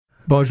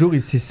Bonjour,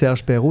 ici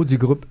Serge Perrault du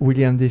groupe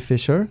William D.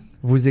 Fisher.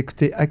 Vous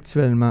écoutez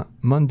actuellement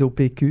Mondo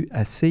P.Q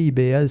à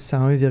CIBL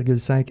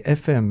 101,5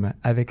 FM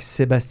avec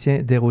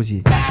Sébastien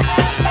Desrosiers.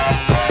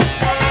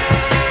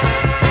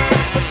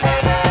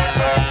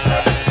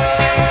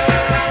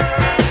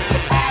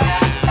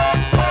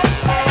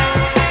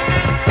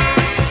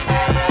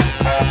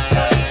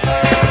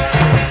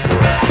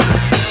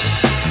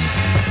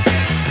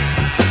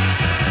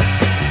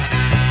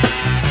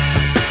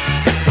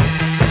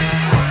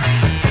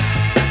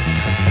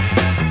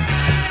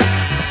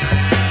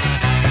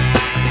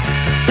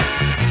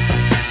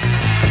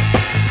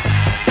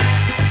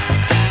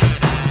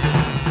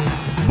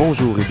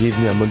 Bonjour et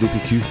bienvenue à Mondo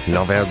P.Q,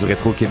 l'envers du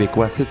rétro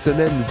québécois. Cette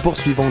semaine, nous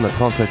poursuivons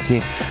notre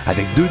entretien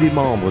avec deux des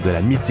membres de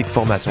la mythique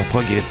formation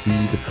progressive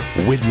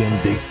William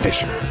D.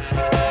 Fisher.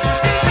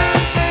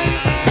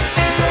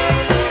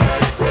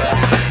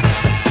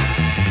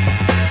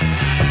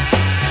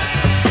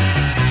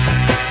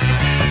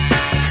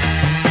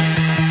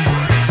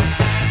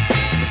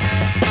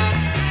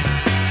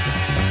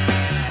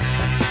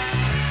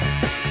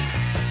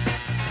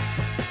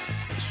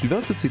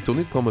 Suivant toutes ces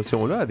tournées de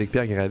promotion-là avec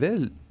Pierre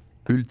Gravel,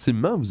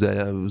 ultimement, vous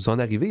en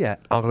arrivez à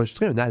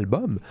enregistrer un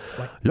album.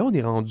 Ouais. Là, on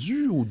est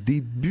rendu au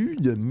début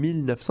de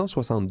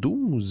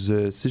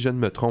 1972, si je ne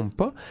me trompe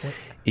pas. Ouais.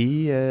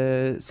 Et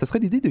ce serait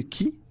l'idée de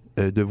qui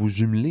de vous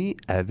jumeler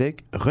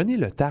avec René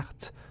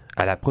Letarte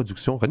à la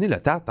production. René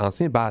Letarte,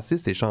 ancien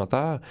bassiste et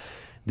chanteur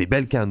des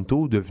belles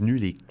cantos, devenus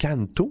les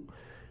cantos.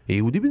 Et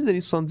au début des années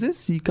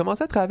 70, il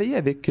commençait à travailler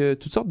avec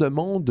toutes sortes de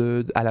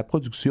monde à la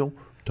production.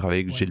 Il travaille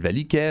avec Gilles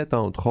Valiquette,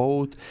 entre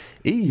autres.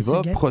 Et il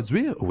va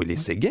produire... Oui, les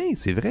Séguins,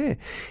 c'est vrai.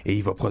 Et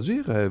il va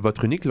produire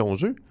votre unique long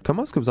jeu.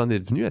 Comment est-ce que vous en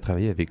êtes venu à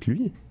travailler avec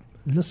lui?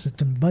 Là, c'est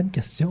une bonne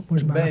question. Moi,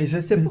 je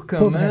sais pas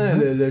comment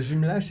le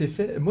jumelage s'est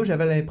fait. Moi,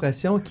 j'avais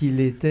l'impression qu'il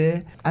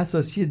était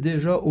associé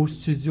déjà au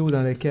studio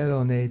dans lequel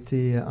on a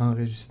été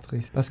enregistré.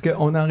 Parce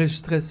qu'on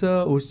enregistrait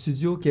ça au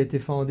studio qui a été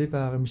fondé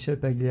par Michel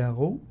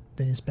Pagliaro.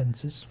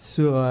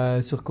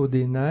 Sur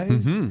Côte-des-Neiges,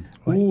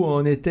 où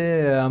on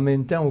était, en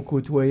même temps, on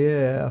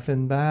côtoyait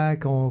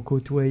Offenbach, on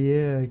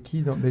côtoyait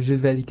qui? Donc, Gilles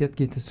Valiquette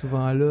qui était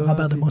souvent là.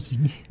 Robert de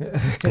Montigny.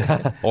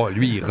 Oh,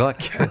 lui, il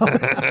rock!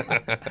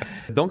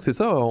 Donc, c'est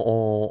ça,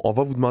 on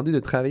va vous demander de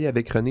travailler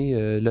avec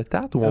René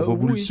Letarte, ou on va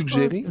vous le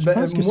suggérer?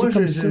 Moi,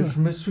 je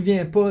me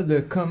souviens pas de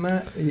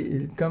comment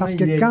Parce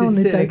il a été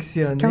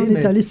sélectionné. Quand on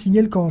est allé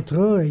signer le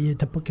contrat, il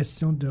n'était pas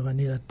question de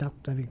René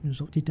Letarte avec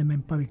nous autres. Il n'était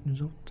même pas avec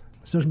nous autres.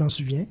 Ça, je m'en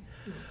souviens.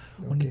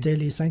 On était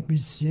les 5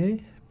 musiciens,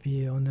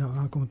 puis on a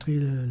rencontré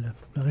le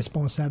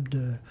responsable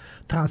de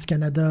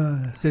TransCanada.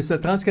 C'est ça,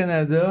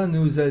 TransCanada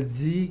nous a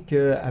dit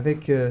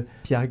qu'avec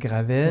Pierre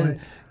Gravel,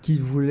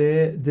 qu'il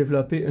voulait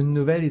développer une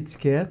nouvelle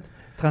étiquette,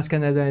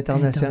 TransCanada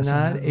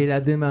International, et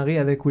la démarrer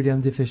avec William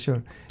D. Fisher,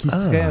 qui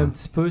serait un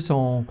petit peu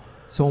son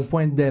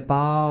point de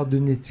départ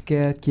d'une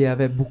étiquette qui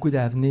avait beaucoup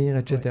d'avenir,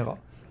 etc. Ouais.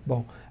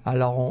 Bon,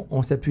 alors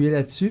on s'appuyait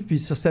là-dessus, puis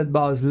sur cette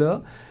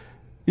base-là,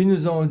 ils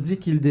nous ont dit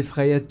qu'ils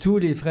défrayaient tous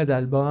les frais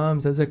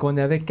d'album, c'est-à-dire qu'on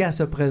n'avait qu'à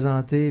se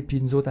présenter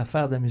puis nous autres à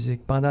faire de la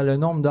musique pendant le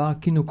nombre d'heures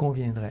qui nous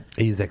conviendrait.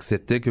 Et ils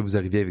acceptaient que vous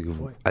arriviez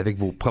avec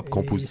vos propres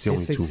compositions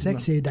et tout. C'est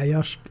que c'est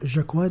d'ailleurs,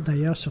 je crois,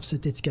 sur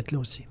cette étiquette-là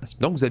aussi.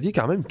 Donc, vous aviez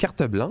quand même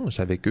carte blanche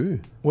avec eux.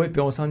 Oui,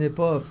 puis on s'en est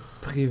pas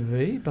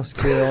privé parce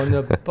qu'on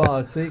a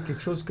passé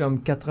quelque chose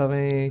comme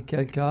 80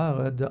 quelques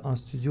heures en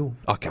studio.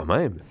 Ah, quand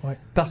même? Oui.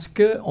 Parce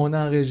qu'on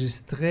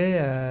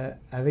enregistrait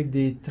avec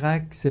des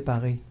tracks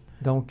séparés.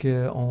 Donc,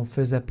 on ne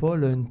faisait pas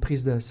une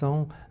prise de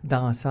son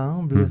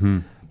d'ensemble. Mm-hmm.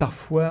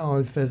 Parfois, on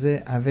le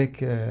faisait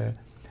avec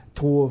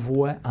 3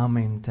 voix en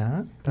même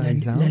temps, par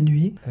exemple. La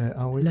nuit.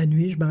 La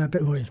nuit, je me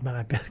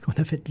rappelle qu'on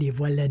a fait les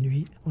voix la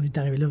nuit. On est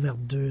arrivé là vers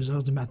 2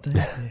 heures du matin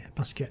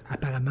parce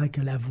qu'apparemment que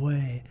la voix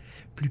est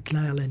plus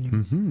claire la nuit.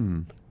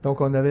 Mm-hmm.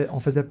 Donc, on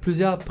faisait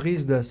plusieurs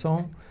prises de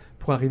son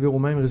pour arriver au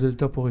même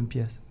résultat pour une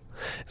pièce.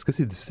 Est-ce que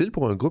c'est difficile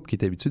pour un groupe qui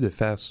est habitué de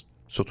faire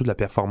surtout de la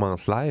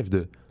performance live,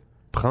 de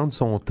prendre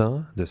son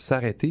temps, de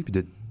s'arrêter puis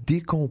de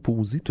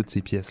décomposer toutes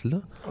ces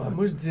pièces-là?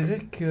 Moi, je dirais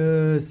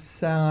que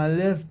ça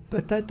enlève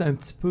peut-être un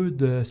petit peu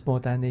de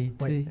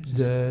spontanéité,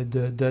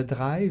 de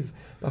drive,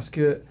 parce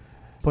que,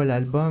 pas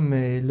l'album,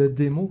 mais le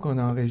démo qu'on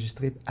a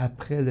enregistré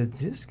après le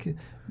disque,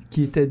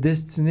 qui était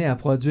destiné à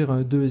produire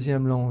un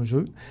deuxième long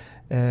jeu,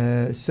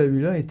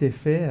 celui-là a été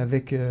fait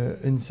avec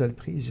une seule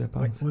prise, je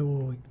pense.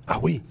 Oui. Ah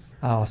oui?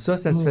 Alors ça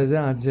se faisait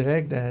en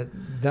direct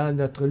dans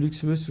notre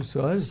luxueux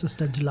sous-sol. Ça,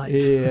 c'était du live.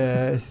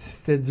 Et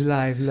c'était du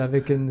live, là,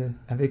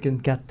 avec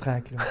une 4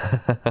 tracks.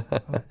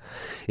 Ouais.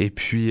 Et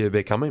puis,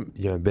 quand même,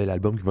 il y a un bel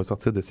album qui va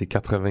sortir de ces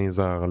 80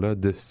 heures-là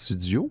de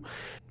studio.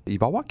 Il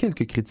va y avoir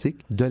quelques critiques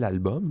de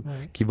l'album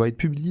qui va être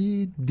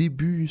publié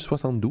début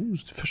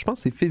 72. Je pense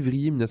que c'est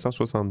février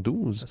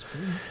 1972.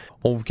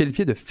 On vous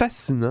qualifiait de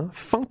fascinant,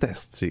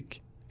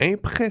 fantastique,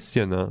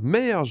 impressionnant,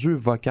 meilleur jeu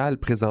vocal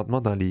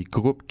présentement dans les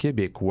groupes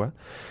québécois.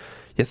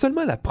 Il y a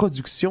seulement la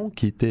production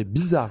qui était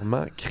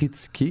bizarrement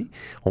critiquée.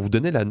 On vous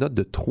donnait la note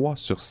de 3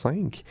 sur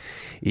 5.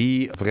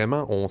 Et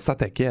vraiment, on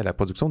s'attaquait à la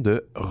production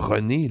de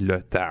René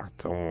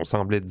Letarte. On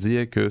semblait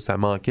dire que ça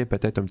manquait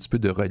peut-être un petit peu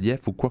de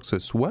relief ou quoi que ce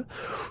soit.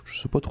 Je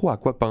ne sais pas trop à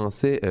quoi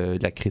pensait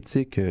la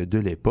critique de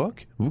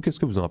l'époque. Vous, qu'est-ce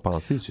que vous en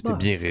pensez? C'était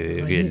bien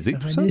réalisé,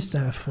 tout ça? René,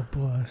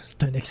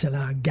 c'est un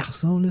excellent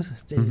garçon. Là.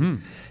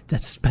 C'était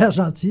super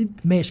gentil.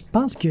 Mais je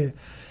pense que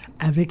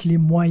avec les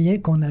moyens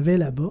qu'on avait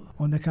là-bas,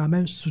 on a quand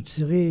même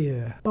soutiré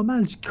pas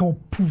mal ce qu'on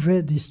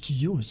pouvait des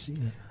studios aussi.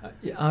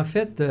 En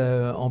fait,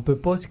 on ne peut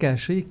pas se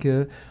cacher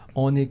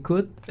qu'on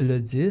écoute le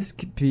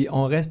disque, puis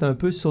on reste un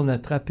peu sur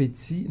notre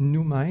appétit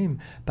nous-mêmes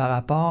par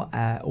rapport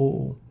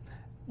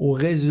au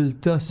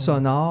résultat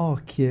sonore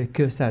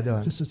que ça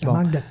donne. C'est ça, ça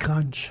manque de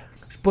crunch.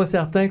 Je suis pas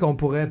certain qu'on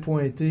pourrait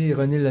pointer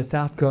René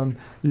Letarte comme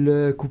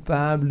le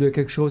coupable de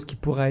quelque chose qui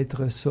pourrait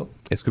être ça.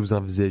 Est-ce que vous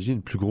envisagez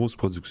une plus grosse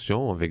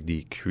production avec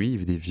des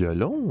cuivres, des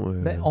violons?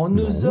 On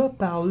nous a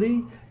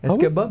parlé. Est-ce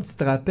que Bob, tu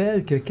te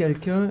rappelles que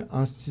quelqu'un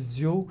en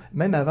studio,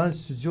 même avant le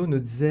studio, nous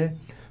disait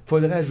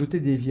faudrait ajouter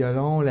des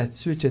violons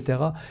là-dessus, etc.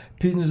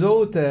 Puis nous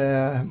autres,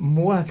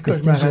 moi en tout cas,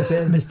 je me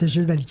rappelle. Mais c'était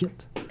Gilles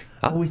Valiquette.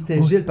 Ah oui,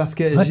 c'était Gilles, parce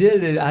que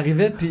Gilles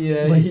arrivait, puis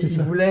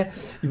il voulait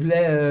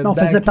on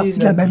faisait partie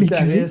de la même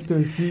écurie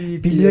aussi.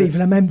 Puis là, il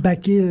voulait même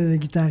backer le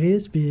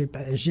guitariste, puis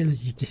Gilles,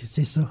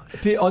 c'est ça.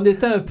 Puis on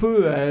était un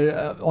peu...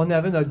 on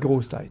avait notre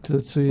grosse tête, là,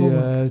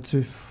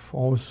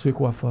 on sait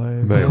quoi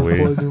faire. Ben on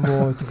oui. va pas nous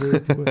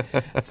montrer.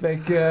 Ça fait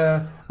que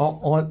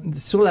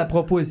sur la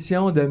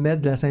proposition de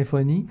mettre de la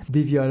symphonie,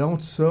 des violons,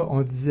 tout ça,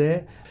 on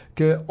disait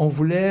qu'on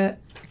voulait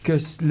que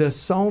le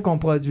son qu'on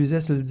produisait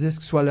sur le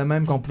disque soit le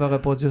même qu'on pouvait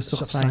reproduire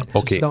sur scène.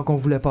 Okay. Donc, on ne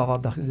voulait pas avoir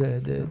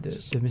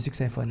de musique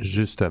symphonique.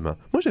 Justement.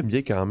 Moi, j'aime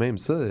bien quand même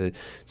ça.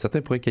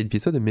 Certains pourraient qualifier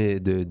ça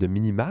de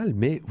minimal,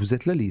 mais vous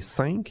êtes là les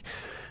 5.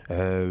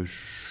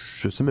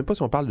 Je ne sais même pas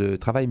si on parle de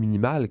travail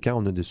minimal quand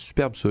on a de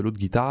superbes solos de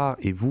guitare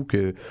et vous,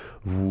 que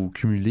vous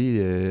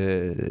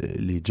cumulez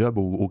les jobs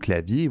au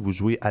clavier, vous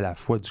jouez à la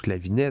fois du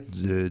clavinet,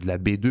 de la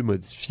B2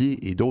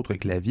 modifiée et d'autres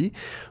claviers.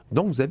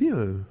 Donc, vous avez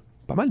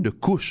pas mal de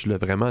couches, là,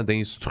 vraiment,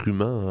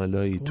 d'instruments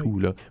là, et tout.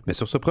 Là. Mais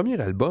sur ce premier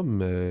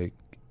album,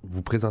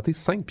 vous présentez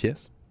 5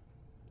 pièces,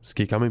 ce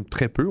qui est quand même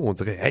très peu. On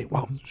dirait, hey,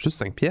 wow, juste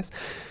 5 pièces.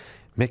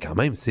 Mais quand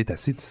même, c'est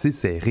assez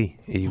serré.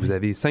 Et vous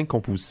avez 5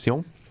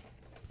 compositions.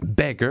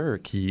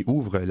 Beggar qui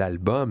ouvre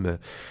l'album,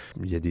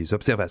 il y a des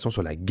observations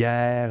sur la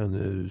guerre,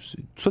 tout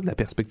ça de la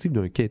perspective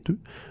d'un quêteux,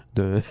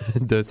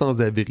 d'un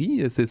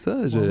sans-abri, c'est ça?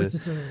 Oui, c'est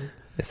ça.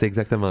 C'est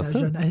exactement ça.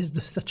 La jeunesse de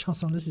cette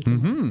chanson-là, c'est ça.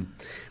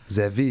 Vous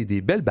avez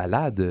des belles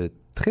ballades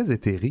très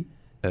éthérées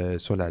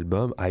sur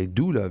l'album I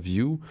Do Love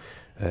You,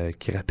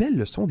 qui rappellent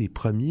le son des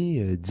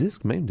premiers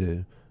disques, même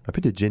un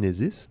peu de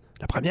Genesis.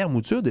 La première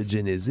mouture de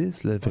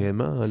Genesis, là,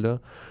 vraiment, là,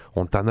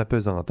 on est en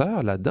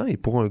apesanteur là-dedans. Et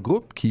pour un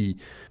groupe qui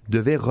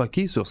devait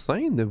rocker sur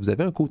scène, vous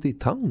avez un côté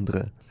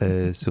tendre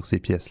sur ces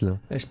pièces-là.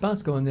 Je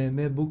pense qu'on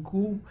aimait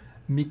beaucoup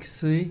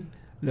mixer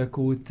le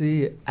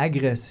côté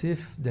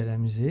agressif de la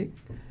musique,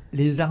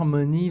 les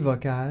harmonies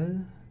vocales,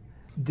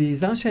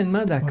 des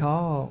enchaînements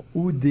d'accords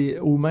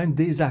ou même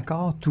des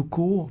accords tout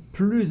court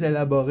plus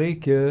élaborés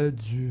que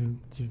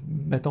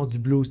mettons, du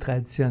blues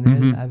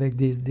traditionnel avec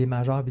des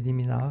majeurs et des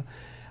mineurs.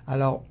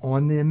 Alors,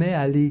 on aimait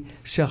aller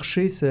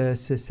chercher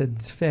cette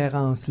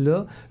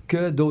différence-là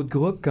que d'autres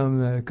groupes,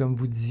 comme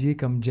vous disiez,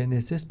 comme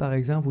Genesis, par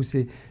exemple, où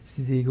c'est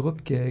des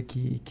groupes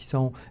qui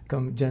sont,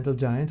 comme Gentle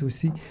Giant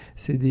aussi,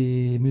 c'est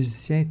des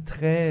musiciens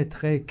très,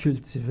 très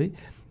cultivés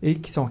et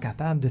qui sont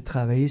capables de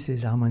travailler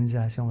ces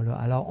harmonisations-là.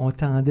 Alors, on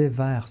tendait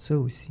vers ça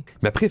aussi.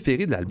 Ma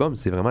préférée de l'album,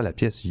 c'est vraiment la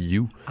pièce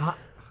You. Ah!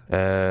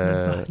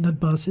 Notre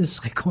bassiste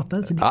serait content,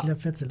 c'est lui qui l'a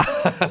fait,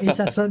 celle-là. Et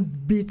ça sonne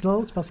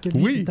Beatles, parce que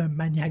lui, c'est un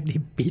maniaque des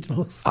Beatles.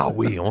 Ah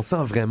oui, on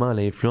sent vraiment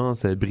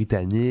l'influence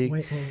britannique.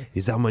 Oui.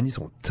 Les harmonies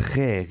sont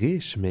très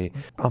riches, mais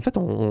en fait,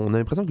 on a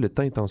l'impression que le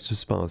temps est en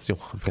suspension,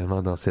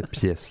 vraiment, dans cette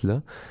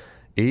pièce-là.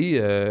 Et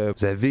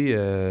vous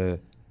avez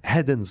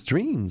Hidden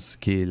Dreams,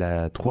 qui est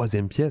la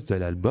 3e pièce de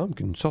l'album,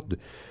 qui est une sorte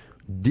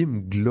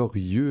d'hymne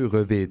glorieux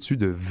revêtu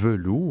de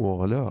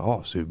velours. Là.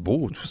 Oh, c'est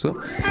beau, tout ça.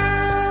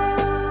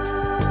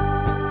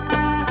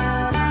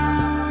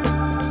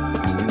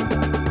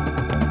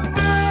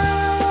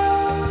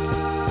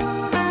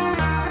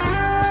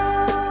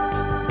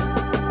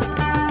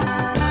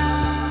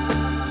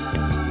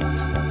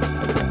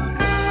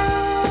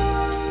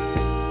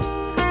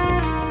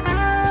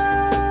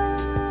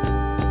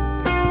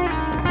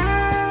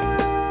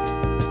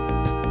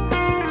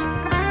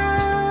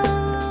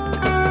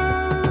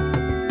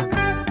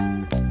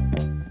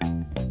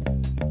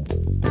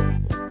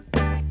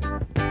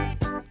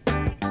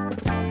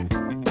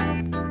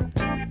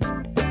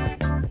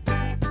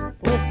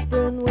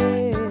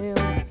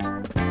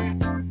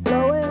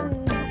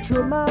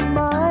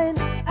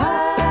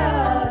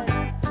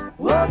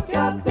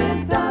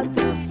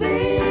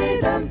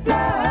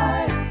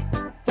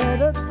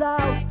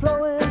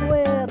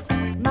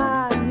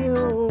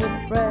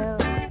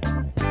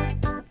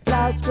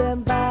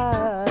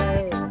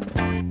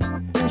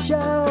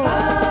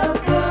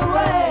 Us the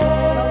way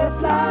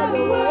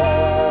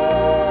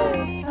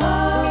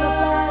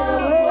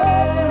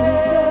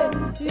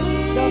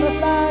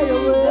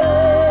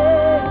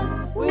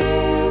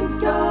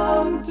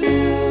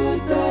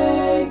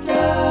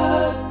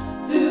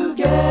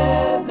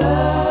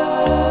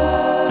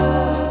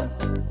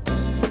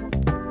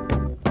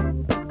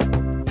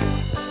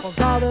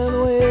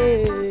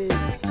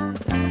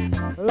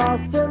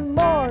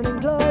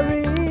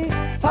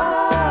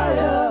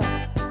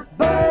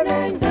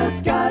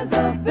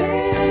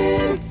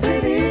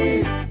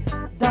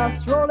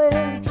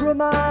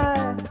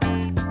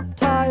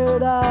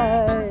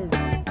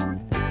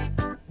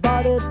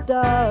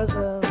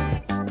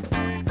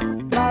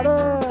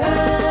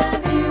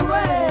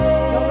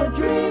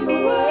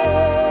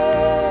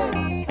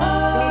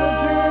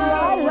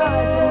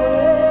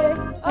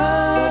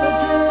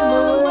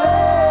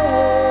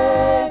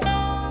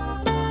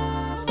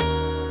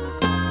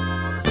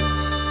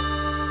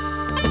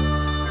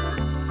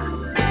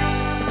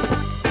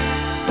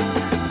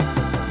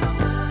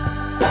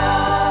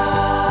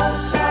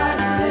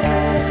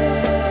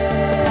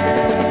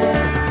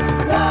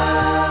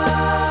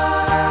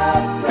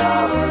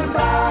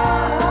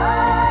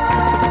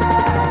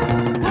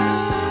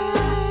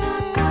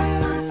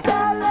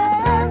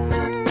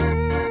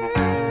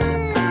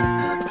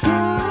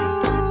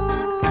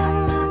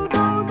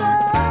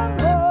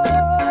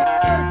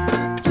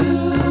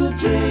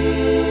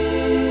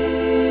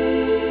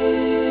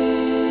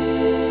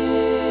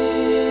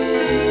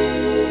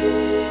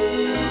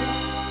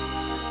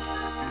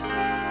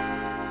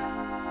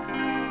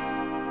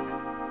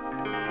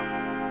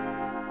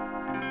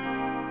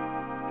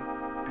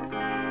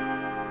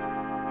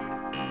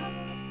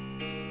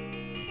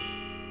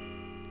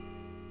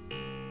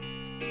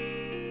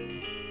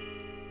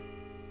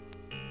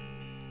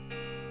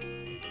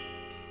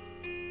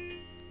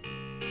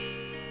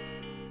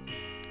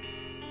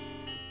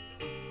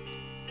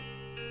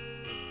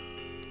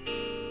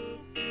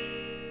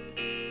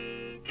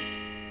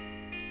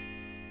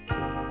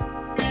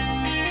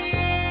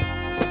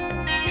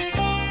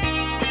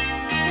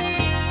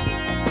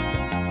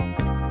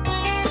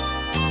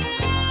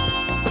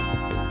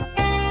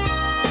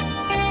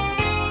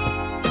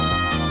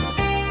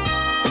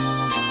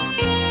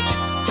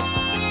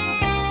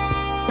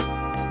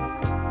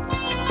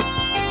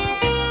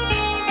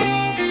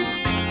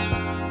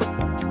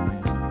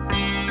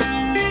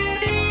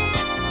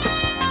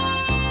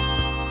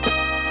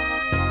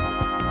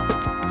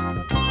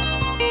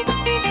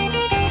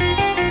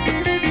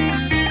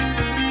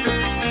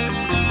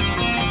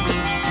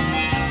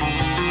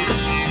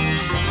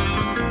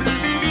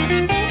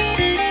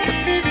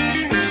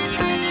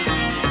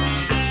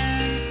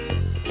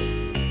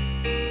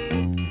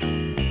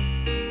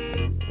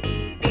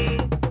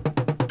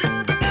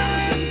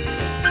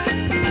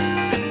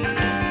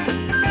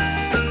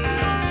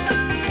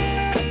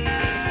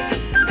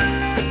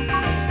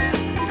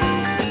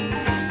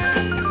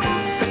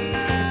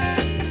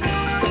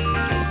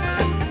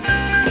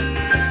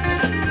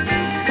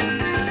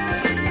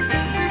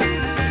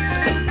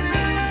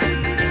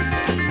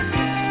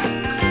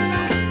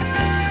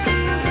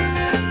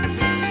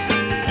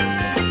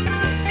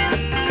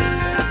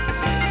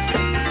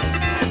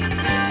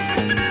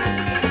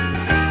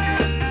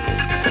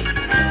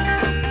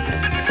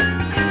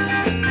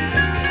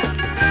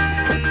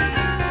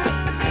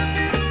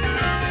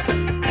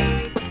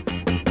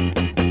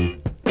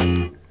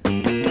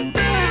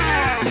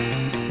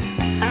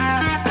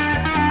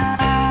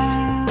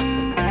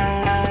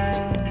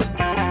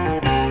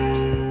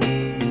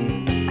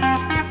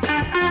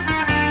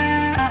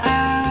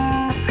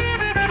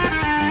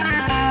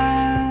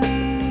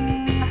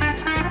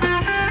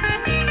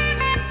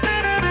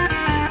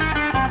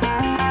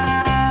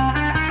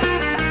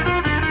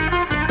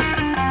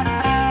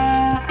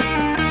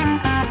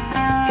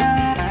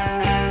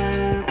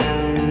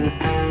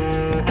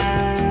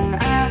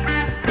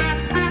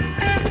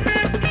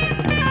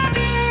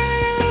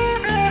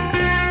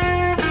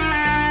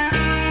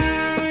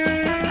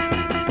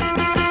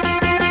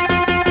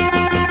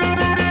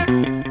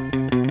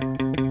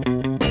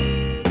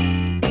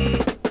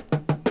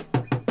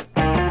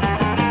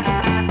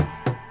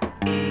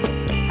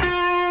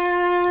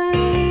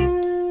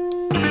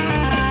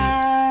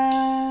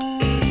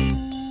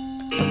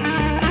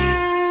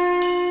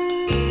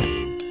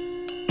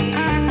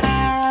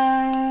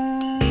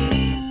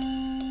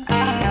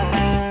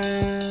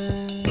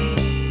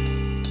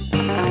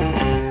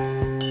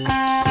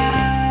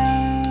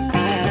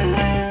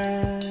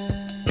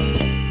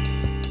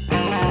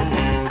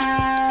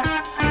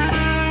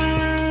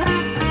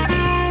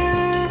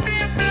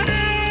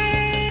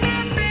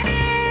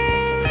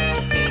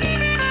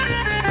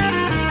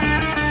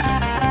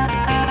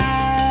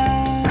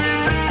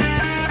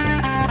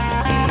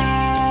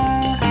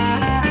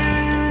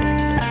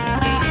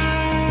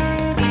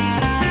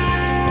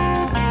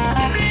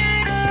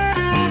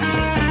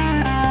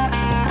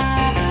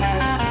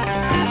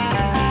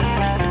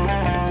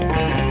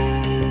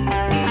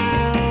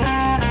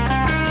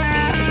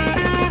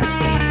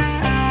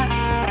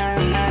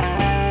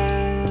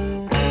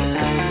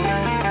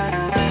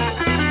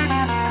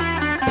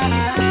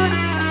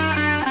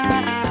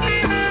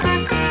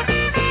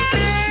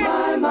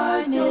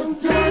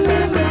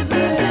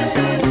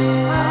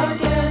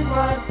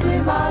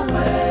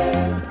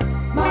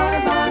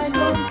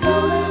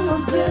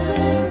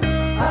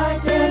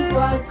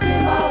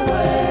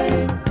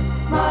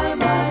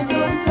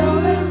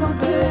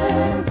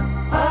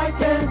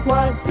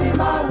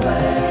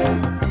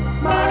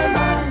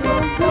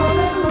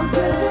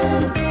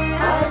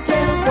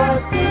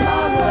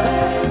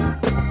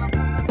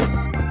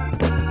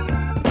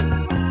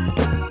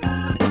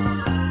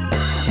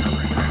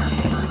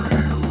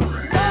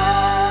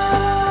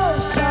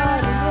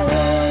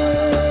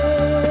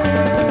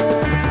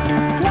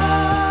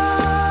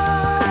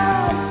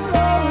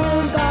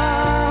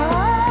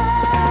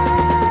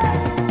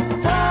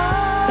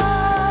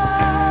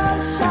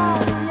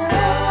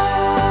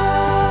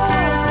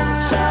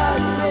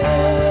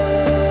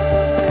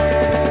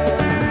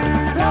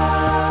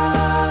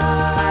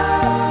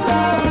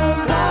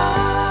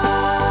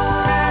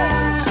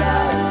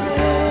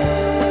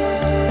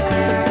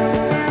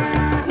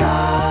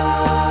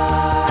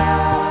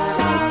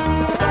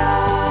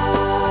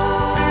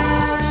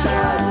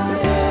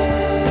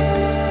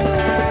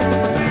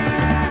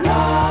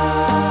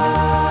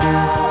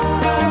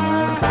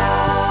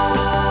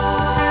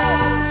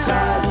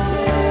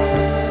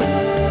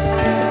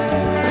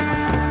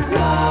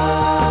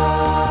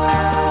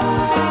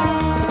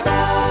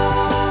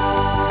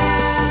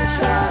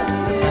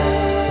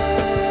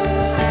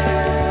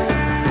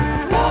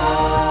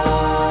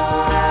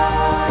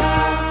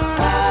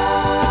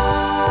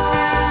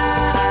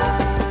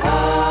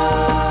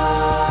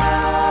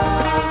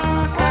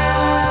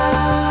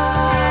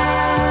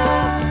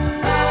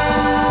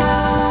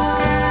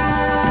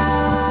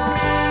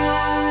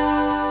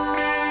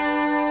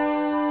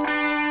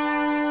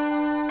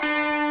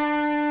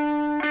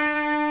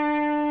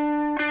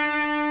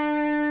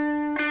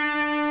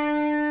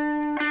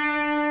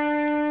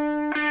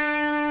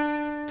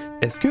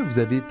Est-ce que vous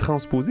avez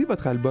transposé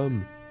votre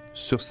album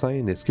sur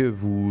scène? Est-ce que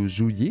vous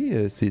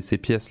jouiez ces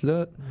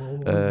pièces-là,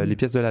 les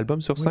pièces de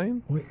l'album sur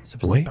scène? Oui, ça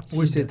faisait partie.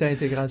 Oui, c'était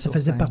intégral Ça sur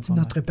faisait scène, partie de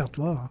notre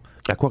répertoire.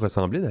 À quoi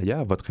ressemblait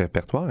d'ailleurs votre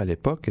répertoire à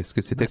l'époque? Est-ce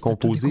que c'était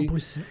composé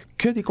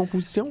que des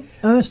compositions?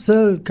 Un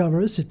seul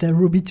cover, c'était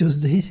Ruby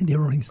Tuesday des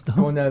Rolling Stones.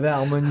 Qu'on avait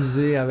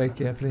harmonisé avec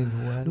plein de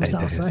voix. Nos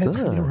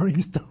ancêtres, les Rolling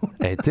Stones.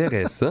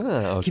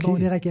 Intéressant. Okay. Qui vont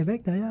venir à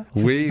Québec d'ailleurs.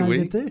 Oui.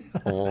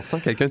 On sent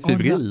quelqu'un de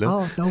fébrile.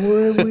 Là.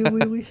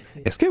 Oui.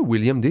 Est-ce que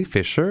William D.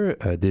 Fisher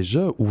a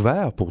déjà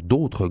ouvert pour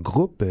d'autres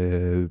groupes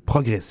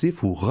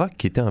progressifs ou rock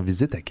qui étaient en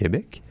visite à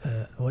Québec?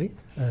 Oui.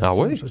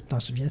 Oui? Je t'en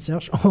souviens,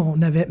 Serge.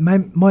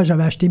 Moi,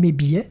 j'avais acheté mes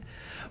billets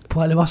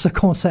pour aller voir ce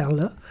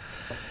concert-là.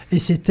 Et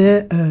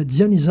c'était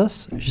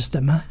Dionysos,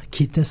 justement,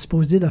 qui était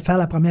supposé de faire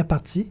la première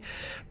partie.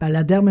 À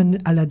la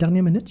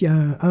dernière minute, il y a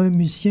un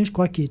musicien, je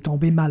crois, qui est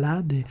tombé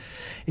malade.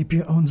 Et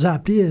puis, on nous a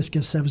appelé, est-ce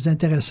que ça vous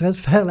intéresserait de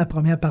faire la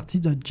première partie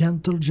de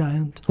Gentle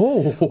Giant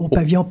au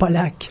pavillon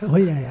Polac,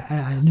 oui,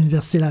 à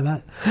l'Université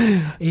Laval.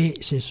 Et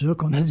c'est sûr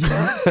qu'on a dit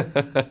oui.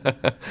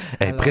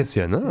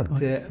 Impressionnant. Alors,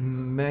 c'était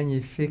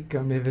magnifique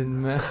comme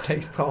événement. C'était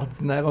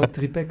extraordinaire. On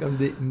tripait comme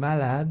des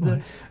malades. Ouais.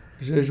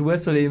 Je jouais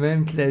sur les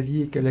mêmes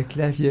claviers que le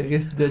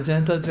claviériste de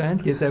Gentle Giant,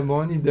 qui était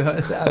mon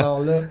idole. Alors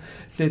là,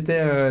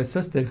 c'était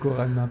le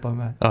couronnement pas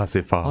mal. Ah,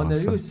 c'est fort. On a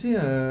eu aussi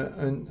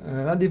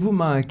un rendez-vous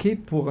manqué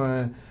pour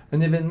un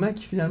événement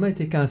qui finalement a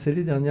été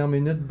cancellé dernière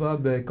minute.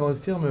 Bob,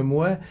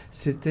 confirme-moi,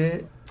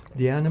 c'était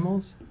The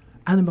Animals.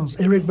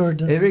 Eric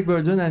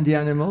Burdon and the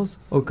Animals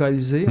au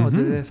Colisée. On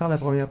devait faire la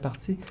première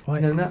partie. Ouais.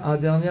 Finalement, en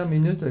dernière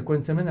minute,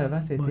 une semaine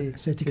avant, ça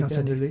a été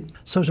annulé.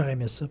 Ça, j'aurais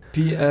aimé ça.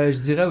 Puis,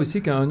 je dirais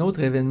aussi qu'un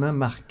autre événement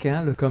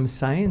marquant, là, comme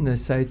scène,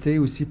 ça a été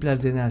aussi Place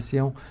des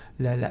Nations,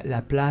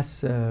 la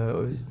place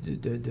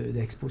de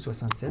l'Expo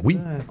 67. Oui.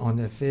 Là. On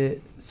a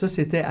fait... Ça,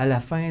 c'était à la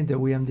fin de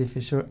William D.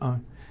 Fisher 1.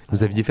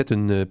 Vous aviez fait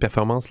une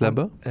performance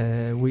là-bas?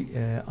 Oui,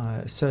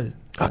 seul.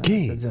 OK.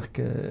 C'est-à-dire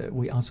que,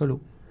 oui, en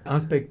solo. En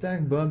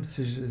spectacle, Bob,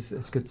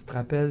 est-ce que tu te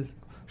rappelles,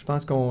 je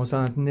pense qu'on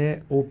s'en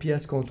tenait aux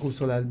pièces qu'on trouve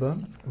sur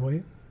l'album.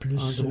 Oui, plus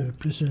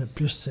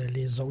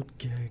les autres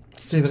qui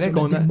c'est sont vrai sur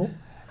qu'on le démo.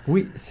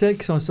 Oui, celles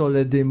qui sont sur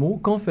le démo,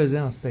 qu'on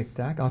faisait en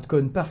spectacle. En tout cas,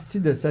 une partie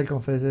de celles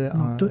qu'on faisait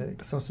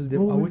qui sont sur le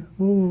démo. Oui,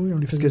 on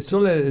les faisait. Parce que sur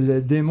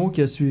le démo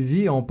qui a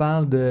suivi, on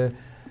parle de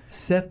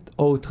 7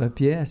 autres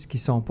pièces qui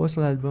ne sont pas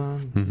sur l'album,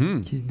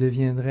 qui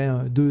deviendraient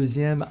un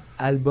deuxième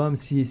album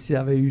si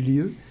ça avait eu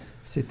lieu.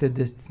 C'était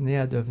destiné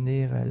à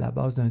devenir la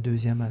base d'un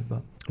deuxième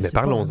album. Mais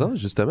parlons-en,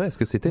 justement. Est-ce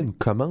que c'était une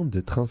commande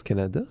de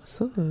Trans-Canada,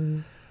 ça?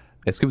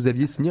 Est-ce que vous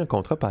aviez signé un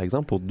contrat, par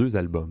exemple, pour 2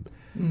 albums?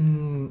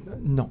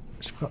 Non.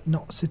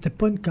 Non, c'était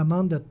pas une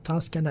commande de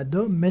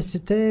Trans-Canada, mais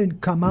c'était une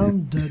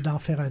commande d'en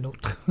faire un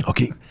autre.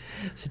 OK.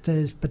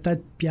 C'était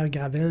peut-être Pierre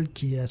Gravel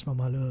qui, à ce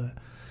moment-là,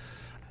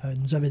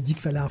 nous avait dit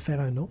qu'il fallait en faire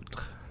un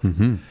autre.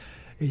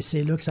 Et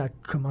c'est là que ça a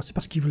commencé,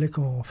 parce qu'il voulait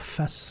qu'on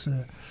fasse...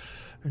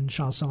 une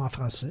chanson en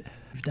français,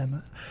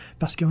 évidemment.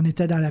 Parce qu'on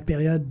était dans la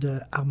période de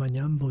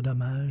Harmonium, Beau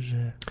Dommage.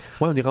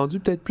 Oui, on est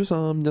rendu peut-être plus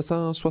en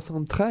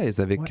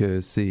 1973 avec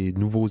ces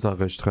nouveaux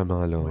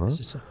enregistrements-là. Oui,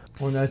 c'est ça.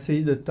 On a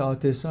essayé de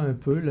tâter ça un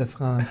peu, le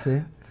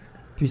français,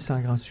 puis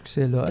sans grand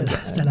succès. Là.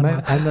 C'était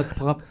même à notre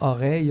propre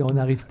oreille, on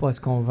n'arrive pas à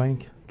se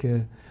convaincre que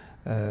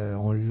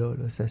on l'a.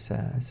 Là.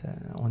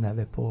 On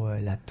n'avait pas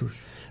la touche.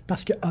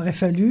 Parce qu'il aurait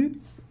fallu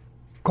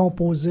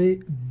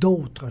composer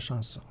d'autres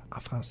chansons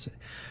en français.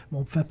 Mais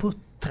on ne pouvait pas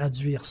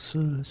traduire ça.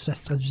 Ça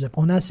se traduisait pas.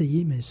 On a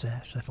essayé, mais ça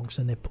ne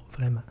fonctionnait pas,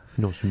 vraiment.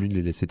 Non, c'est mieux de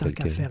les laisser tel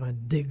quel. Tant qu'à faire un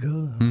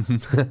dégât,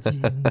 on a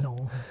dit non.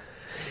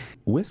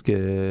 Où est-ce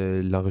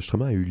que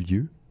l'enregistrement a eu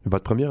lieu?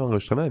 Votre premier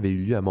enregistrement avait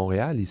eu lieu à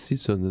Montréal, ici,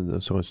 sur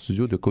un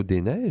studio de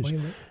Côte-des-Neiges. Oui.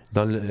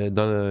 Dans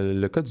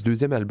le cas du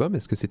deuxième album,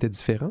 est-ce que c'était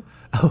différent?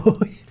 Ah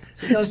oui.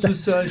 C'est dans le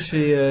sous-sol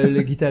chez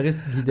le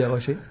guitariste Guy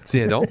Desrochers.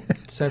 Tiens donc.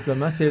 Tout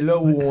simplement. C'est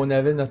là où on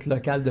avait notre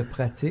local de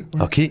pratique.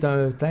 Okay. C'est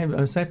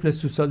un simple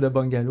sous-sol de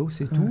bungalow,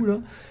 c'est tout, là.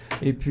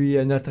 Et puis,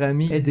 notre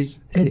ami Eddie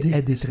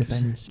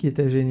Trépanier, qui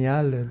était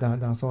génial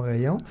dans son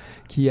rayon,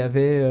 qui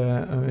avait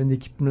un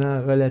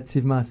équipement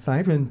relativement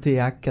simple, une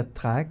TEAC 4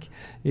 tracks,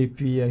 et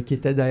puis qui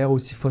était d'ailleurs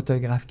aussi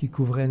photographe, qui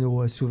couvrait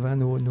souvent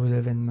nos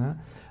événements.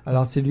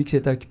 Alors, c'est lui qui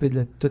s'est occupé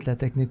de toute la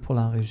technique pour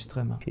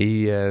l'enregistrement.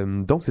 Et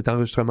donc, cet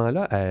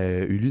enregistrement-là a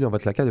eu lieu dans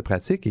votre local de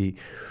pratique et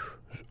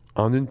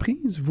en une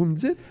prise, vous me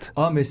dites?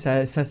 Ah, mais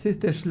ça s'est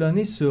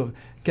échelonné sur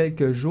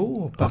quelques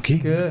jours parce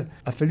que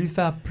a fallu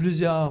faire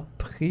plusieurs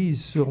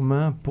prises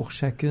sûrement pour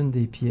chacune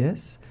des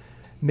pièces.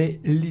 Mais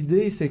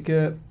l'idée, c'est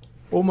que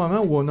au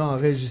moment où on a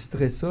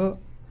enregistré ça,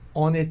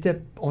 on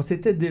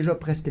s'était déjà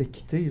presque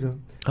quitté, là.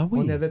 Ah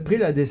oui. On avait pris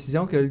la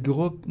décision que le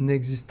groupe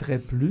n'existerait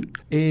plus.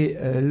 Et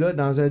là,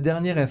 dans un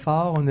dernier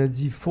effort, on a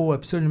dit qu'il faut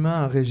absolument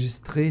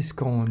enregistrer ce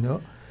qu'on a.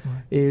 Ouais.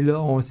 Et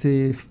là, on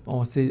s'est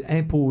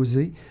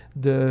imposé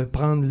de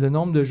prendre le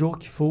nombre de jours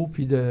qu'il faut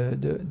puis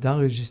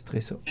d'enregistrer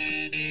ça.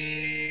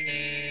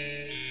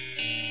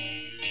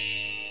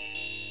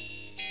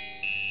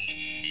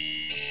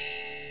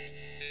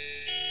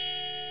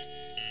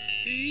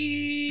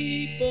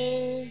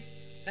 People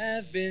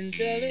have been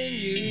telling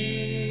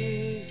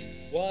you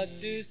what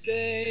to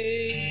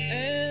say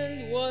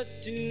and what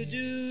to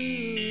do.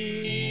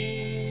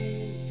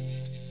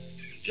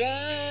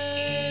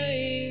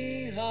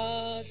 Trying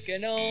hard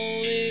can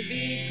only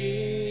be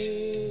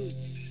good.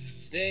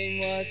 Sing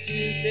what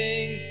you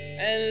think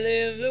and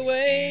live the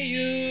way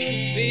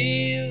you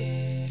feel.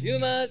 You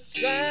must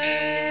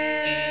try.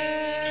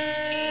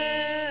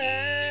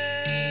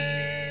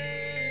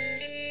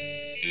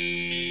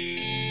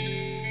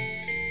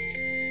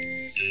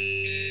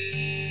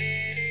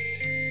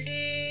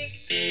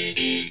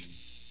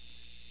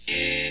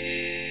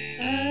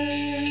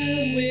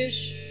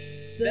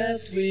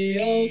 That we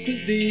all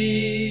could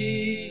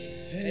be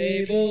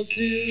able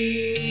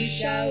to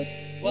shout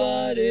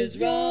what is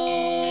wrong,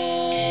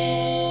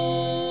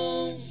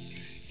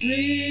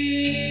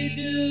 free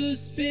to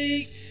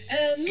speak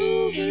and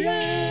move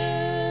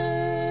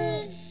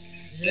around.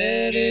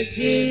 Then it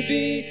will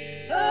be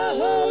a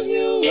whole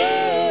new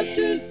world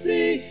to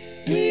see.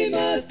 We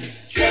must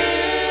try.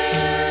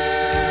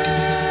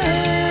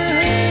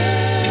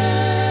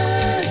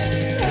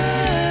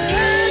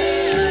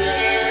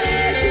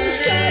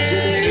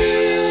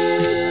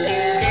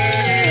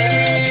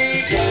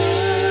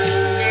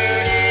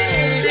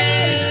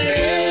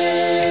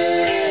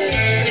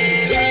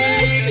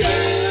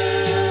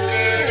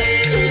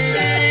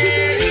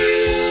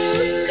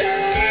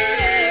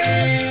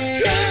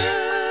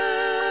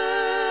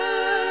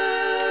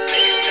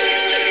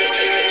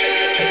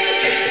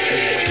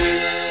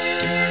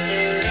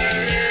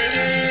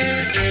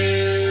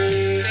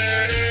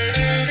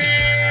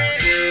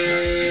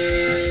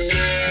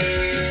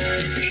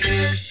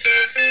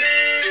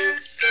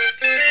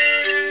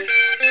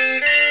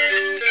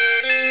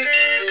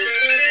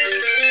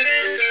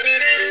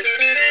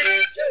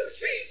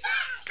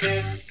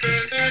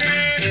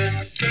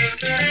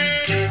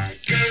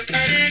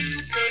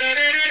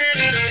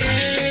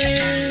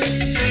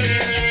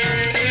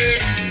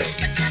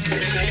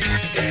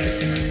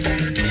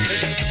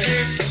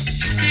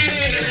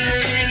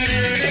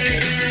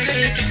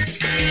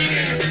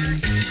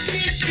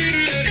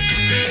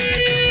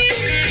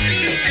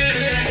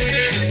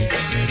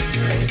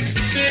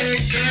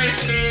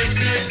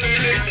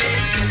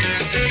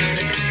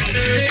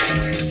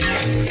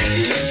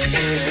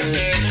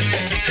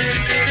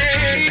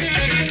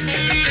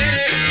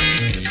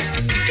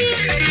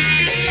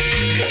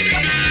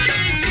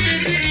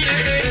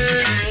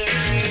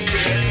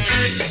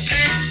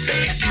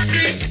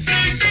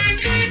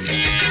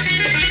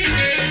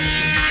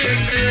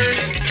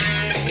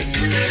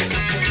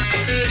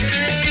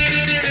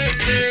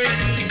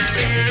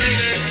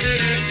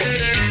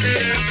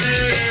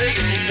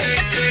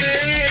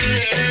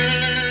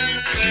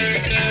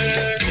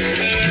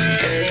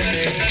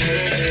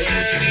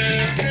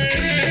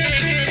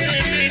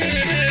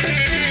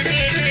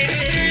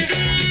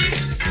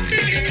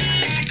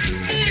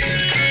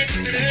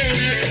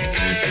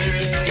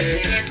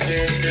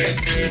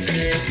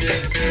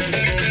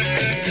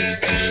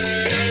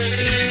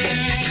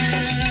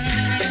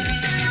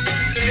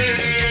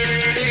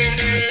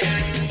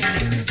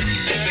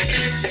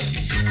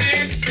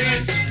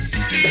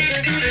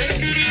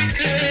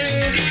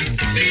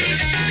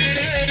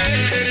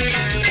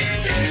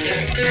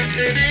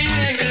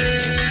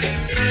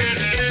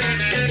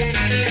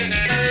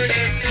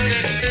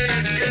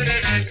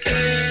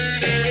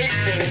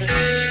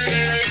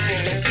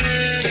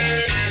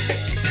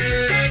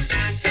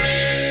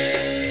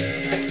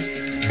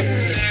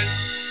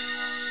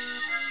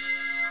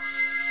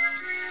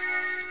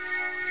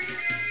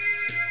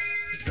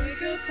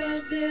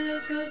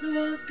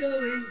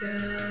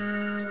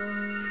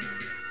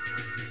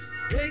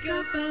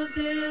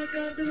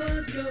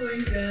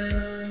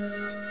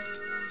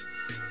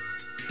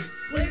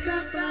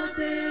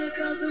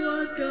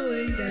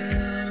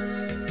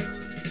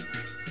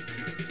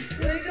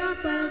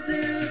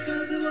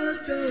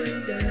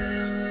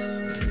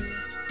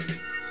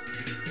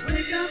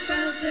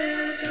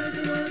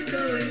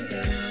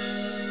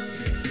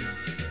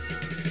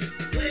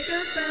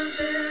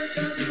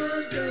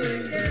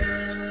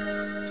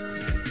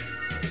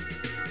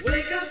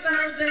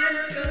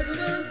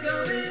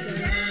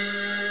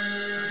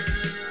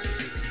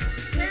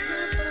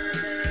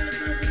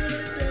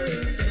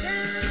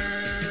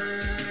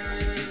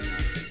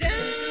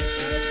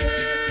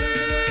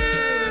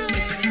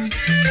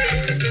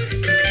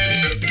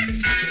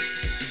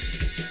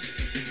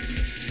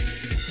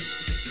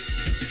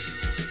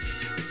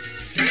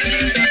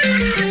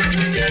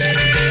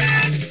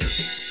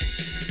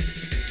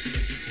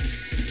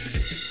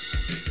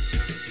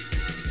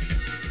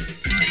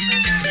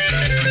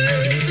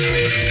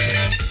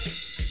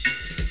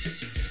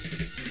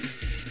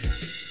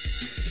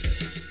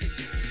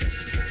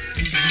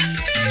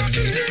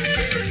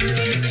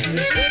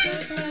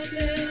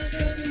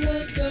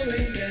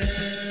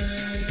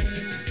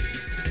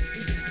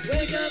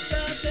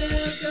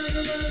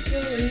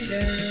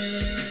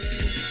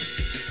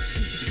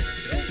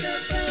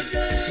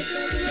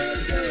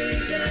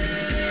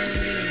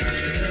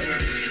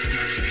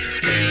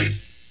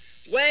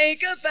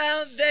 Wake up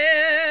out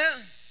there,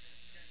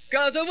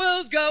 'cause the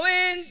world's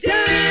going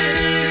down.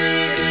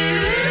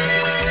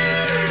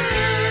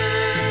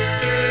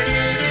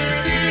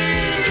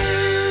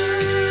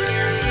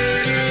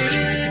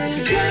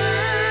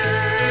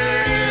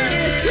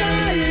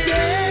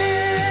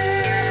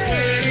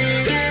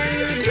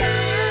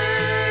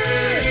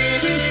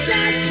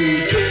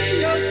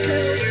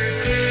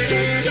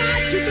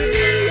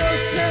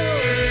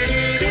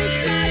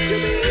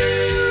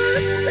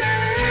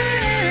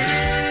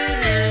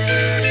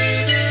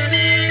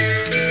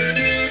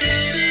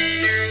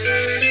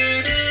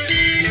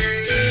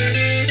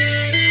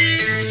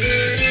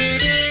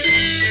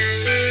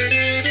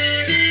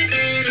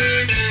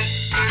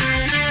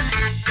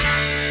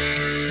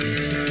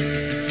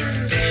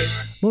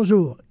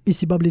 Bonjour,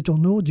 ici Bob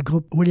Letourneau du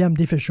groupe William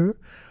D. Fisher.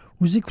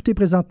 Vous écoutez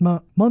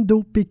présentement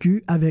Mondo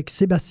P.Q. avec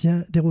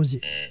Sébastien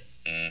Desrosiers.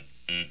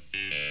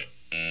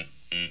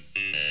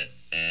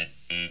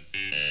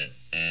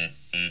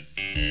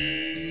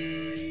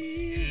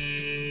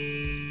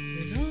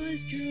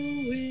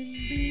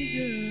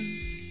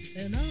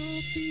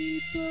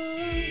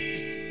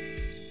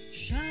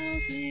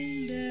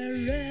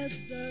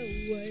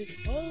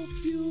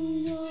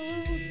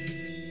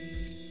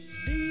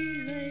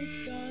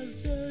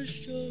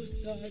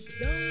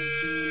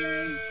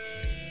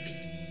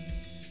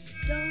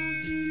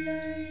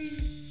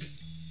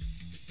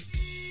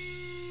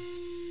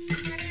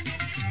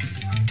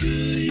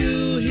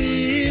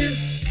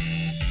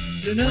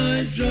 The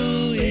noise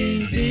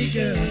growing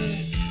bigger,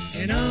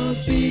 and all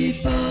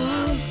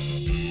people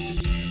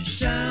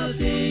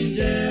shouting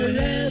their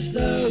heads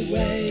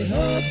away.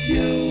 Hope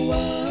you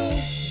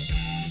won't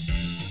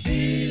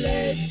be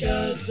late,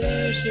 'cause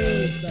the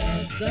show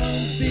starts.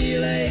 Don't be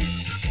late,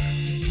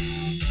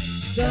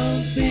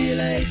 don't be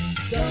late,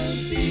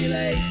 don't be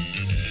late.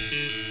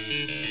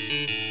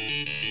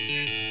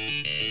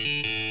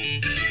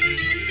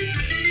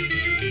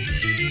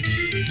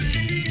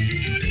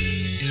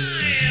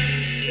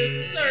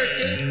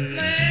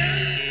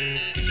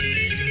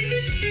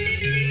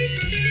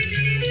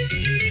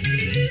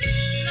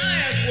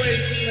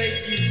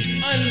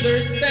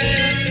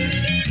 Understand,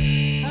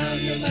 I'm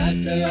the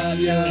master of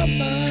your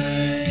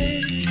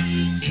mind.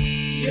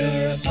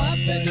 You're a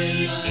puppet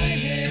in my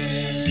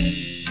hands.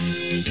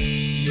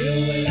 You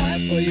will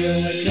laugh or you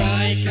will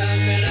cry.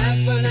 Come and have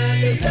fun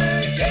at the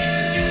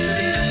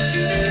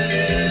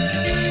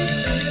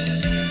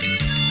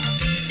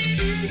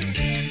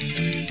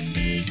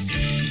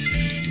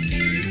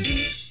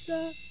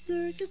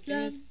circus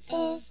dance,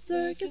 oh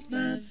circus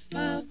man,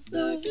 I'm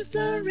circus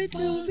sorry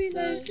to be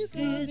late. It's a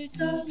circus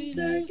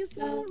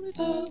dance,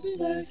 oh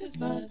circus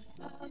man,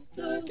 I'm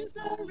circus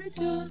sorry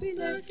to be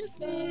late. It's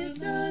a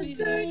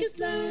circus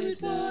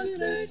dance, oh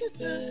circus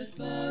man,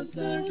 I'm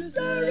so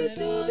sorry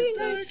to be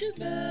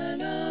late.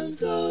 Man, I'm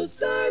so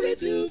sorry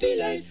to be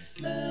late.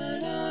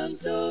 Man, I'm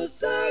so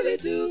sorry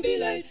to be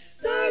late.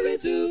 Sorry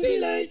to be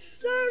late.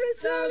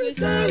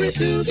 Sorry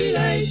to be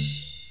late.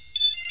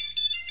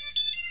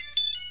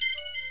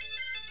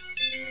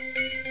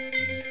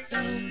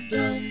 Dum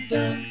dum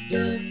dum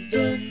dum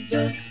dum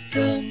dum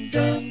dum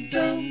dum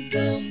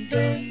dum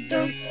dum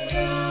dum.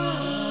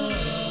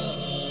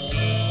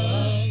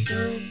 Dum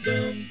dum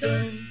dum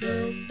dum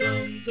dum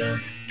dum dum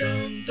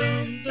dum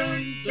dum dum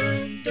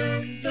dum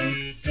dum.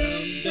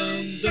 Dum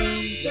dum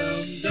dum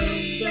dum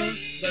dum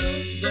dum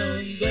dum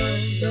dum dum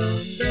dum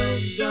dum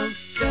dum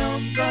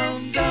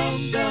dum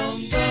dum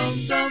dum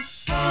dum.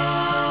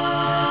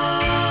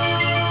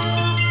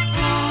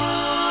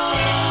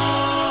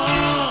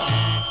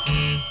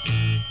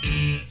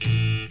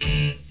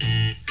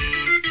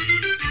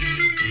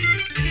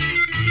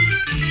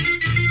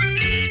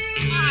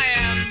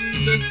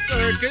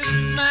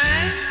 Circus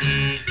man,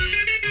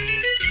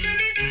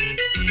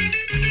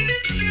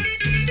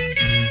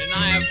 and I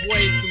have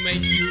ways to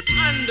make you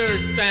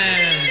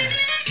understand.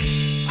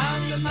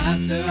 I'm the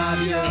master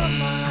of your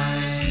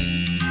mind.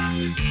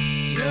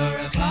 You're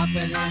a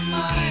puppet in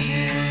my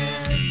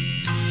hand.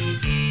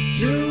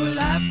 You will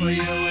laugh or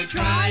you will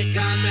cry.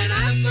 Come and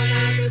have fun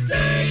at the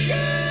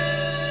circus.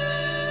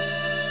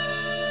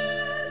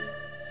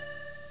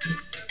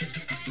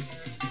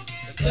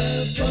 The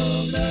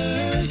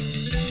performers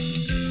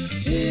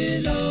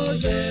in all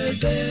their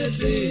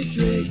deadly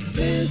tricks,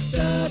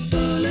 Mr.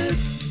 Bullet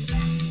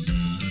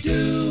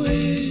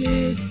doing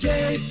his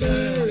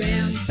caper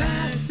and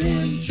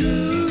passing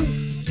through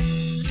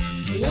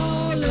a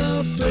wall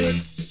of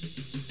bricks.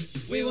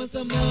 We want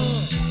some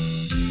more.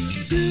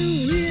 Do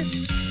it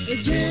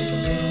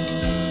again.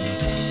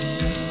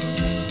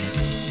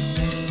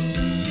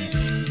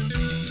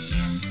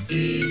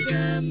 See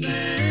the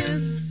man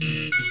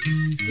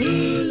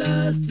who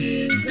lost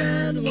his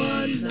hand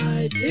one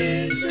night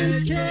in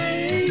the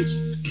cage.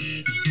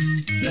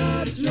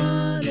 Blood's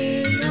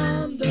running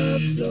on the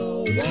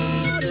floor.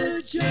 What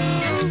a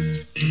joke!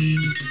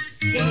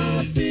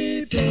 While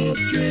people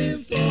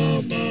scream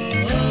for more.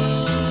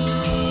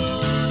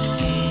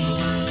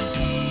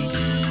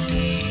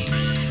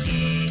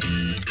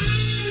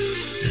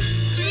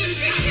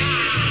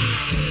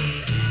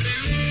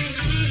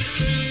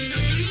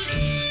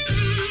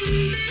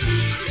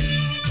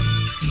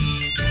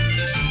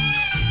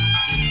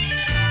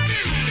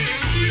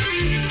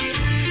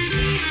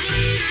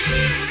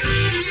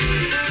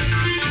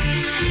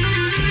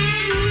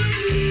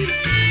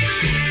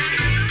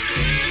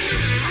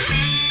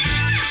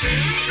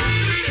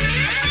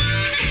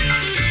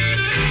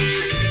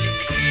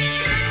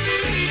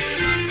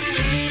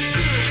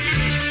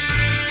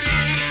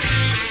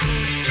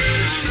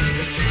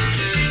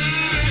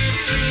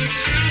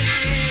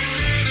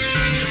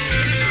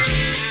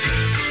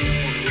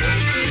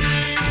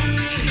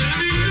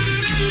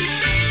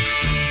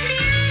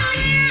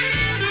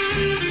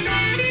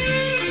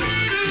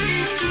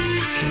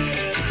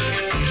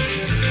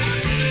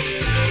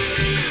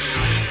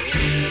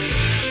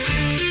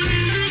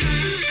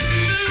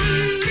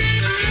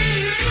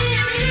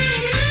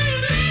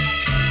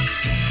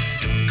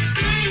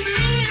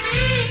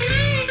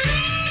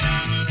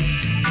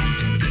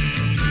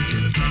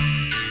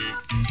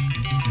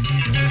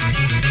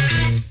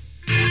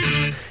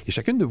 Et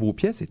chacune de vos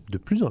pièces est de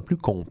plus en plus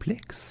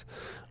complexe.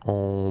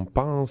 On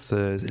pense... on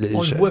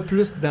le voit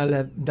plus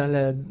dans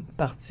la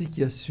partie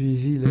qui a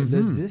suivi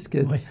le disque.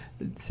 Oui.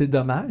 C'est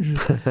dommage,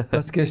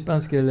 parce que je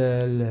pense que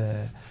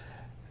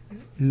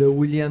le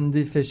William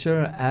D.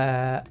 Fisher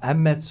à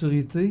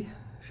maturité,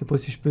 je sais pas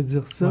si je peux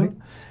dire ça,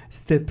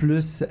 c'était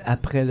plus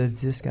après le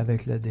disque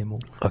avec le démo.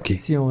 Okay.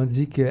 Si on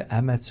dit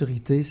qu'à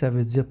maturité, ça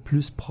veut dire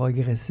plus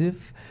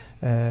progressif,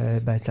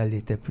 ça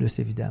l'était plus,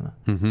 évidemment.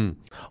 Mm-hmm.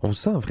 On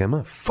se sent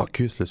vraiment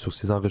focus là, sur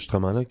ces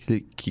enregistrements-là.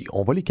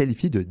 On va les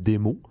qualifier de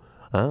démos.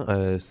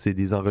 Hein? C'est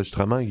des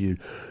enregistrements...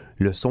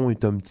 Le son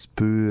est un petit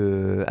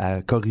peu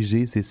à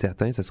corriger, c'est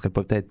certain. Ça serait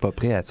peut-être pas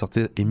prêt à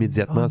sortir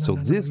immédiatement sur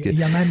disque. Il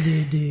y a même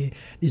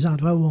des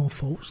endroits où on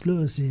fausse,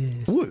 là.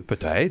 Oui,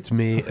 peut-être,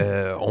 mais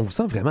on vous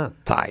sent vraiment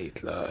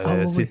tight,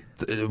 là.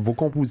 Vos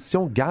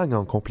compositions gagnent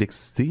en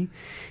complexité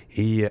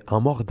et en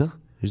mordant,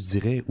 je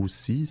dirais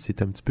aussi,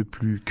 c'est un petit peu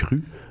plus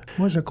cru.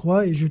 Moi, je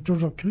crois, et j'ai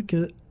toujours cru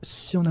que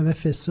si on avait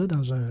fait ça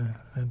dans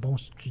un bon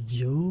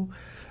studio,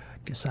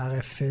 que ça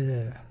aurait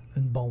fait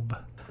une bombe.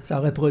 Ça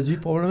aurait produit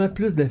probablement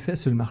plus d'effets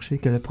sur le marché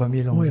que le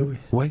premier long jeu.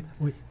 Oui.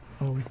 Oh,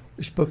 oui.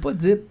 Je peux pas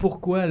dire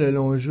pourquoi le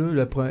long jeu,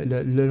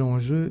 le long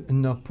jeu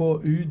n'a pas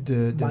eu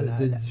de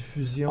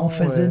diffusion. On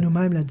faisait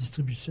nous-mêmes la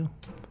distribution.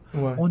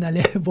 Ouais. On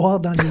allait voir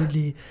dans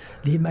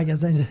les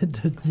magasins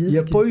de disques. Il n'y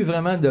a pas eu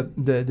vraiment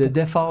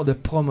d'effort de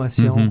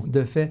promotion,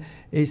 de fait.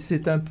 Et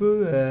c'est un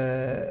peu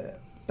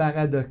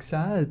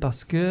paradoxal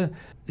parce que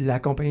la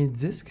compagnie de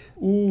disques,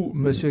 ou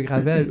M.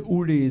 Gravel,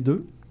 ou les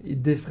deux, il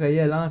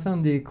défrayait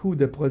l'ensemble des coûts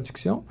de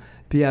production,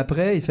 puis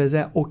après, il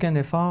faisait aucun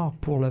effort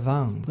pour le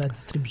vendre. La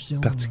distribution.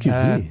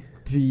 Particulier.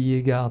 Puis,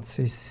 regarde,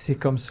 c'est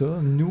comme ça.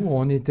 Nous,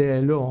 on était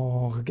là,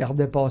 on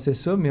regardait passer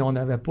ça, mais on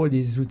n'avait pas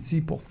les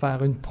outils pour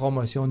faire une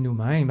promotion de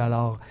nous-mêmes.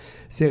 Alors,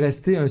 c'est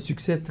resté un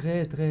succès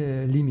très,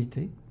 très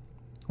limité.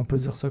 On peut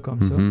dire ça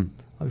comme ça.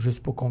 Je ne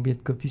sais pas combien de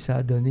copies ça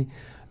a donné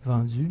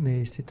vendues,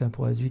 mais c'est un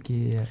produit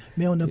qui est...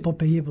 Mais on n'a pas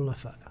payé pour le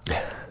faire.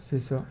 C'est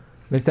ça.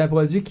 Mais c'est un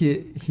produit qui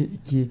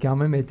a quand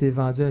même été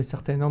vendu à un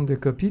certain nombre de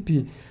copies,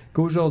 puis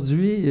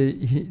qu'aujourd'hui,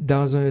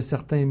 dans un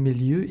certain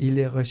milieu, il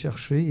est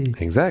recherché.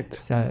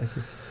 Exact.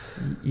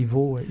 Il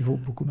vaut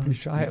beaucoup plus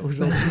cher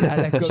aujourd'hui à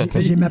la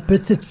copie. J'ai ma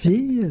petite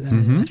fille,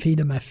 la fille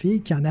de ma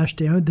fille, qui en a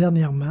acheté un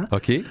dernièrement.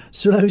 OK.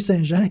 Sur la rue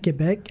Saint-Jean, à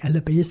Québec. Elle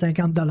a payé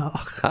 50 $.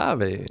 Ah,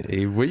 bien,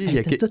 et vous voyez... Elle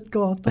était toute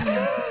contente.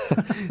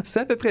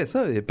 C'est à peu près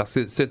ça, parce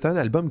que c'est un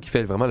album qui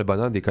fait vraiment le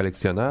bonheur des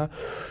collectionneurs.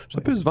 Ça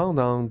peut se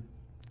vendre entre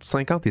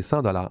 50 et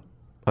 100 $.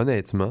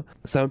 Honnêtement,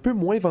 c'est un peu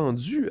moins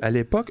vendu à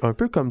l'époque, un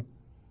peu comme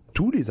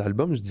tous les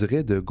albums, je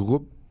dirais, de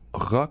groupes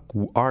rock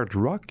ou hard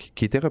rock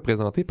qui étaient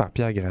représentés par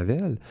Pierre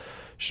Gravel.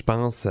 Je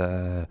pense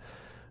à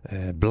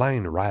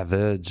Blind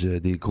Ravage,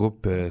 des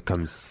groupes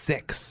comme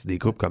Sex, des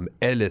groupes comme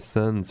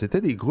Ellison.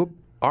 C'était des groupes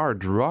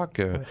hard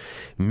rock,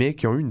 mais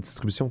qui ont eu une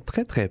distribution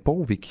très, très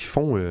pauvre et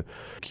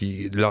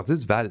qui leurs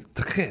disques valent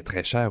très,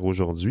 très cher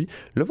aujourd'hui.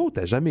 Le vôtre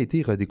n'a jamais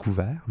été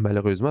redécouvert,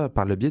 malheureusement,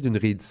 par le biais d'une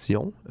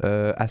réédition,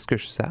 à ce que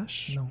je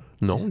sache.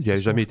 Non, il n'a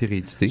jamais été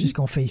réédité. C'est ce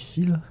qu'on fait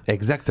ici, là.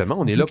 Exactement,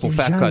 on est là pour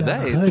faire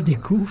connaître. Les gens le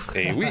redécouvrent.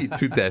 Et oui,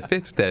 tout à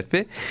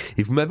fait.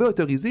 Et vous m'avez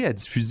autorisé à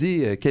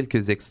diffuser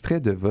quelques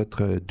extraits de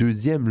votre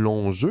deuxième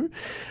long jeu.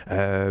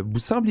 Vous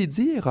semblez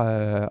dire,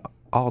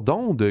 hors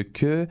d'onde,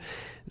 que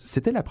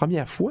c'était la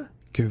première fois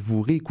que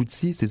vous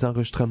réécoutiez ces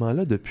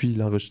enregistrements-là depuis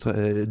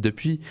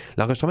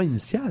l'enregistrement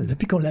initial.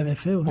 Depuis qu'on l'avait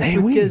fait. On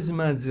peut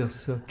quasiment dire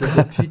ça.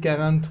 Depuis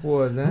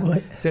 43 ans,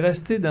 c'est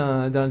resté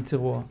dans le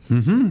tiroir.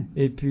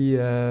 Et puis,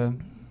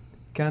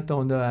 quand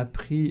on a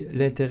appris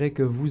l'intérêt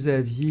que vous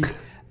aviez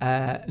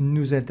à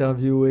nous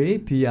interviewer,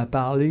 puis à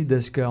parler de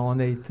ce qu'on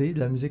a été, de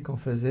la musique qu'on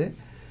faisait,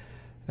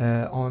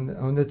 on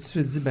a tout de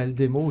suite dit, le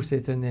démo,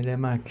 c'est un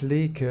élément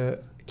clé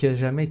qui n'a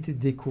jamais été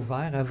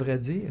découvert, à vrai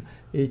dire,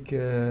 et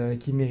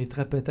qui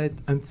mériterait peut-être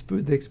un petit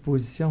peu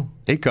d'exposition.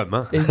 Et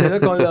comment? Et c'est là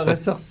qu'on l'a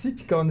ressorti,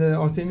 puis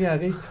on s'est mis à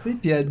réécouter,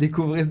 puis à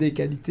découvrir des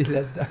qualités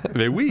là-dedans.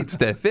 Mais oui, tout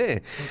à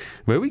fait.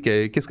 Mais oui,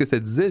 qu'est-ce que ça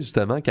disait,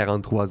 justement,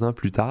 43 ans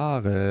plus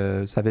tard?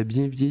 Ça avait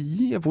bien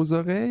vieilli à vos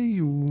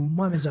oreilles? Ou...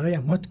 Moi, à mes oreilles,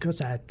 en tout cas,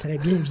 ça a très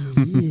bien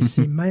vieilli, et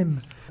c'est même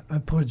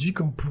un produit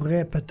qu'on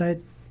pourrait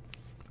peut-être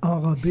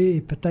enrober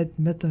et peut-être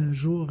mettre un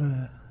jour...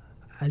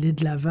 aller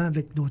de l'avant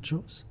avec d'autres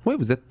choses. Oui,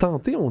 vous êtes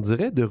tenté, on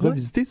dirait, de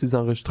revisiter ces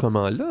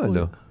enregistrements-là. Oui,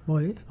 là.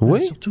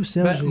 Oui. Surtout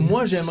Serge.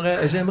 Moi,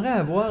 j'aimerais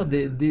avoir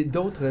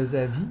d'autres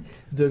avis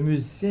de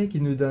musiciens qui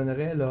nous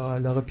donneraient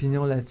leur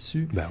opinion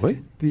là-dessus. Ben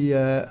oui. Puis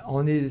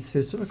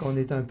c'est sûr qu'on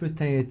est un peu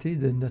teinté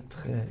de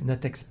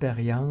notre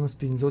expérience.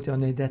 Puis nous autres,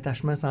 on a un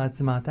attachement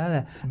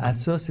sentimental à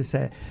ça.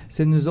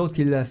 C'est nous autres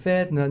qui l'a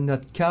fait.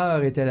 Notre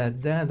cœur était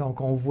là-dedans.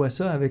 Donc, on voit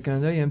ça avec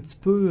un œil un petit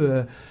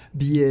peu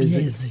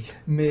biaisé.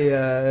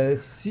 Mais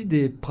si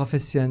des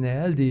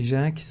professionnels, des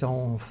gens qui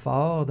sont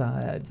forts dans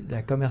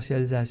la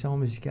commercialisation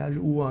musicale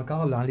ou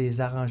encore dans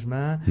les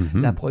arrangements,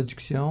 la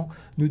production,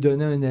 nous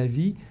donnaient un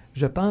avis,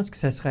 je pense que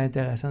ça serait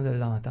intéressant de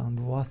l'entendre,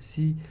 voir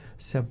si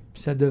ça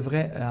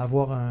devrait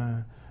avoir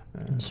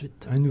une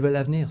suite, un nouvel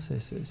avenir.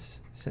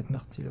 cette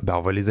partie-là. Ben,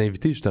 on va les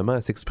inviter justement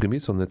à s'exprimer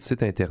sur notre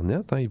site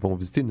Internet. Ils vont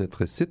visiter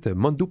notre site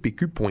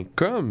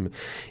mondopq.com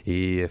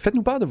et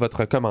faites-nous part de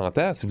votre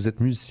commentaire. Si vous êtes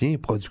musicien,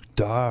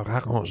 producteur,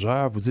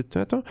 arrangeur, vous dites «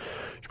 Attends,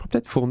 je pourrais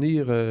peut-être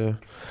fournir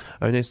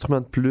un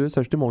instrument de plus,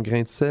 ajouter mon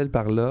grain de sel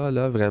par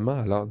là, vraiment. »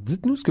 Alors,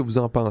 dites-nous ce que vous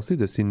en pensez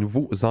de ces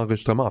nouveaux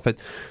enregistrements. En fait,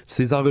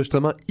 ces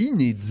enregistrements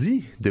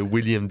inédits de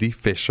William D.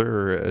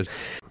 Fisher.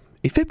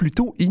 Effet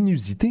plutôt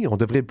inusité, on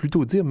devrait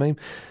plutôt dire même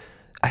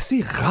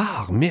assez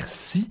rare,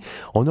 merci.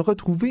 On a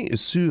retrouvé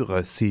sur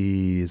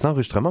ces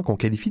enregistrements qu'on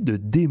qualifie de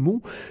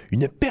démo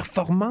une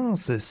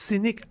performance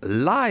scénique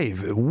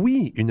live.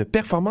 Oui, une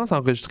performance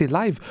enregistrée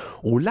live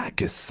au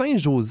lac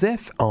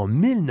Saint-Joseph en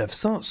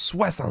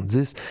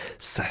 1970.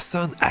 Ça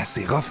sonne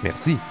assez rough,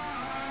 merci.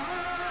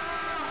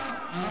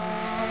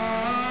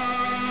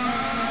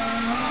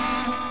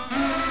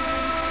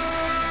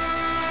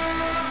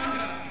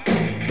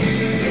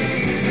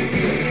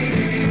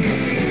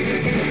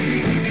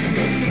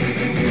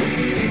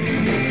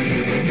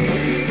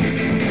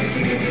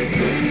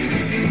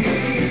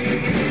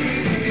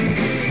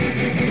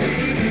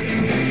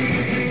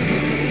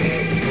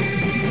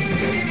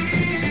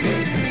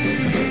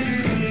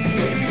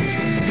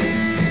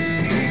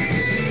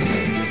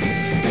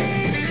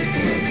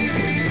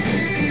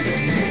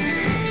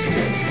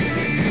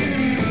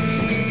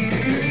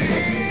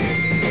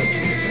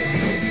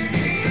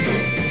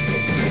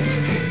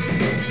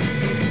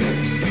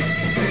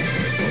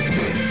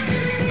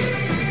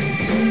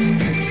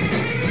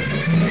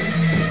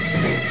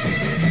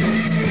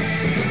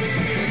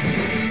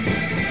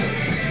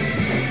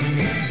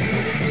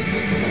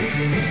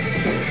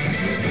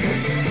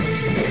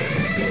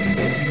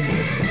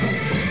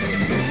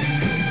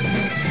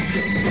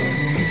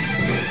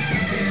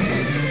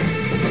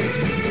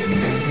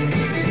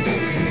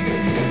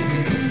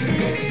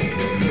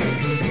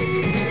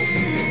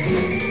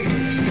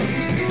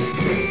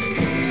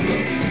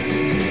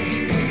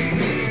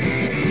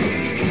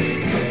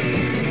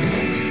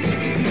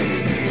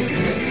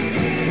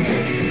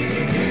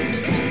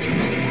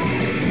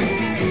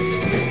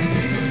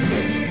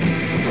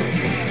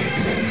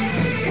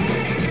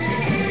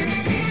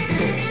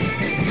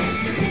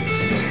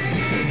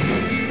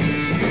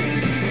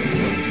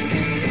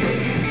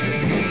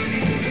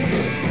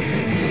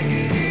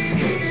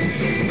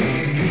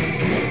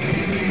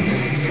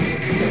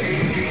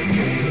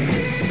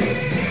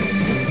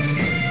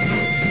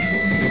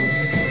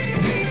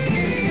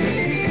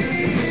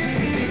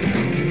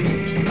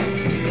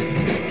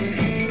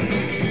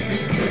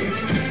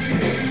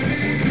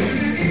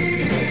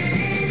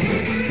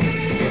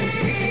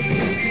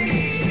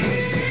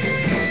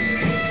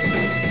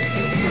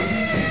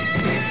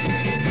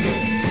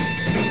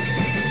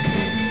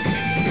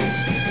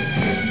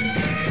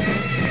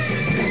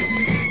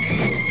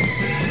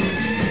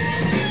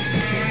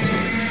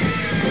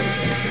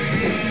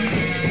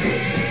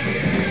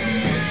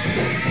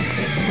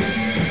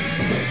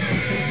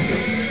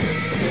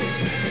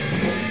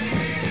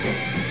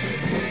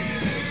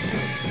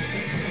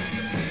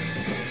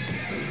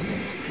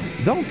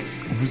 Donc,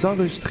 vous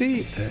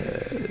enregistrez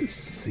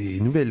ces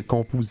nouvelles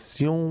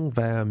compositions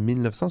vers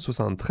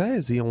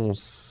 1973 et on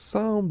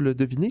semble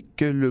deviner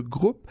que le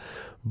groupe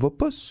va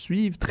pas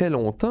suivre très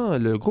longtemps.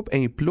 Le groupe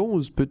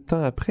implose peu de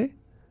temps après,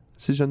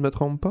 si je ne me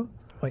trompe pas.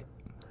 Oui.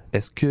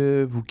 Est-ce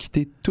que vous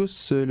quittez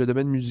tous le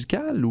domaine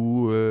musical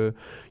ou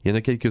il y en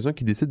a quelques-uns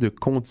qui décident de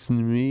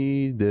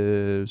continuer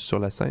sur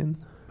la scène?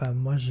 Ben,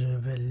 moi, je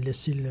vais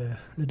laisser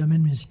le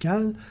domaine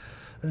musical.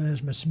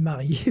 Je me suis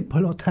marié pas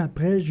longtemps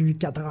après. J'ai eu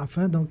 4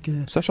 enfants, donc...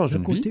 ça change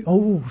une vie.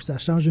 Oh, ça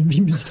change une vie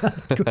musicale,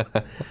 en tout cas.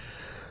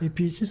 Et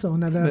puis, c'est ça,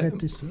 on avait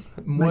arrêté ça.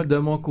 Moi, de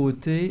mon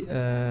côté,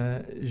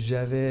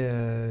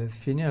 j'avais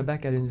fini un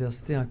bac à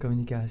l'université en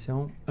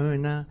communication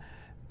 1 an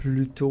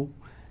plus tôt.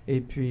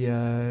 Et puis,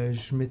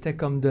 je m'étais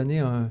comme donné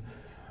un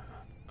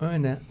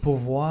an pour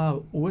voir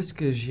où est-ce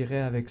que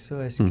j'irais avec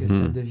ça. Est-ce que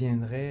ça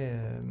deviendrait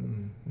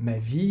ma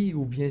vie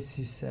ou bien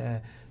si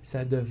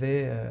ça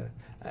devait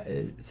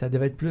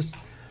être plus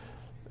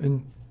une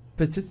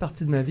petite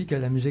partie de ma vie que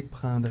la musique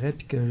prendrait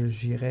puis que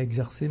j'irais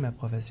exercer ma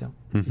profession.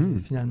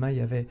 Finalement,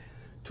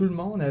 tout le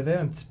monde avait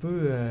un petit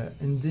peu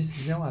une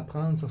décision à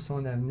prendre sur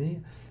son avenir.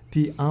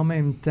 Puis en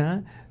même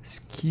temps, ce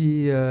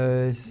qui...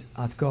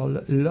 en tout cas,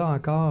 là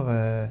encore,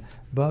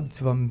 Bob,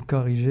 tu vas me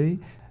corriger,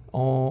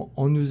 on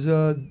nous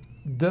a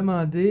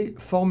demandé,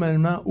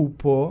 formellement ou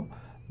pas,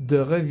 de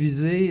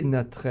reviser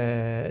notre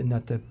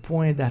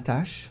point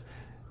d'attache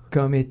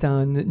comme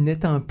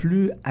n'étant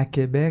plus à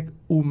Québec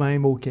ou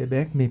même au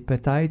Québec, mais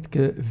peut-être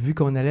que, vu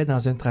qu'on allait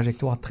dans une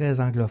trajectoire très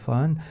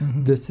anglophone,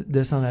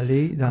 de s'en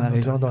aller dans la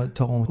région de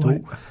Toronto,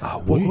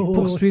 pour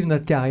poursuivre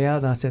notre carrière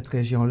dans cette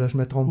région-là. Je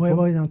me trompe pas?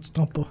 Oui, non, tu ne te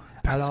trompes pas.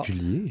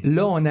 Particulier. Alors,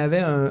 là, on avait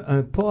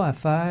un pas à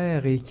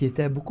faire et qui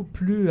était beaucoup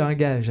plus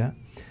engageant.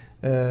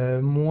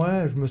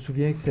 Moi, je me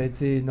souviens que ça a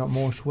été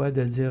mon choix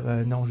de dire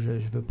non, je ne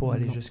veux pas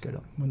aller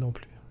jusque-là. Moi non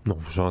plus. Non,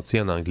 vous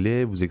chantiez en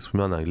anglais, vous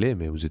exprimez en anglais,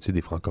 mais vous étiez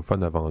des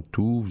francophones avant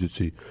tout.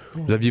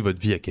 Vous aviez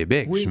votre vie à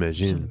Québec,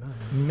 j'imagine.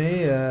 Absolument.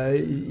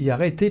 Mais il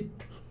aurait été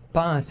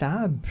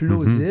pensable,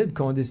 plausible,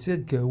 qu'on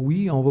décide que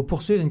oui, on va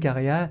poursuivre une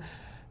carrière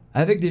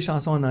avec des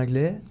chansons en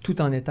anglais,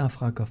 tout en étant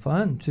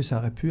francophone. Tu sais, ça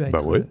aurait pu être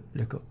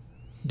le cas.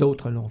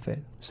 D'autres l'ont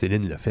fait.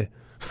 Céline l'a fait.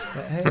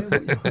 Oui.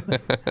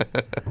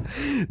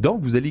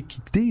 Donc, vous allez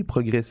quitter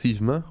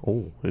progressivement,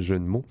 jeu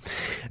de mots,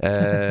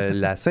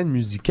 la scène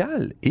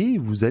musicale et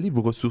vous allez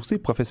vous ressourcer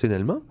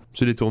professionnellement.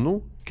 Monsieur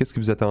Letourneau, qu'est-ce que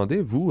vous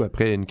attendez, vous,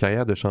 après une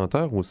carrière de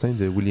chanteur au sein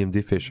de William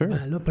D. Fisher?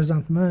 Là,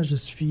 présentement, je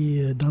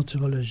suis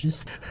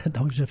denturologiste,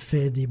 donc je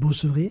fais des beaux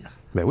sourires.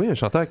 Ben oui, un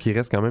chanteur qui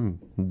reste quand même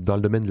dans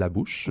le domaine de la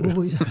bouche.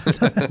 Oui,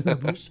 la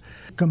bouche.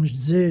 Comme je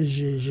disais,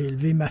 j'ai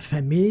élevé ma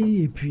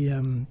famille et puis,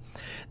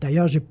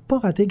 d'ailleurs, j'ai pas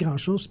raté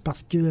grand-chose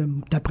parce que,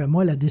 d'après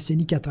moi, la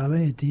décennie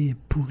 80 était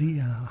pourrie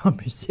en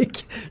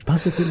musique. Je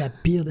pense que c'était la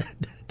pire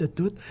de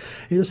toutes.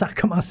 Et là, ça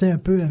recommençait un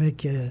peu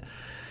avec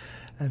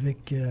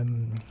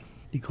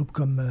des groupes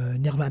comme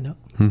Nirvana.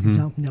 Par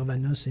exemple,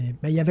 Nirvana,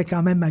 il y avait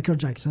quand même Michael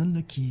Jackson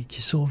là, qui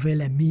sauvait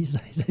la mise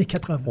dans les années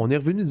 80. On est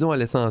revenu, disons, à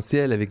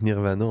l'essentiel avec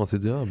Nirvana. On s'est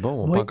dit, on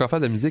peut encore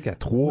faire de la musique à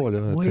trois.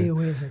 Oui,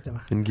 exactement.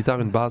 Une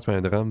guitare, une basse, puis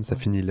un drum, ça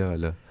finit là.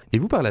 Et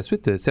vous, par la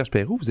suite, Serge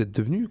Perroux, vous êtes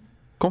devenu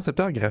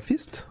concepteur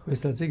graphiste? Oui,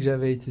 c'est-à-dire que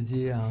j'avais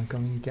étudié en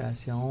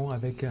communication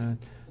avec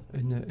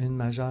une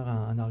majeure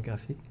en art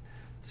graphique.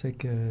 C'est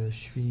que je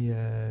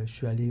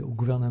suis allé au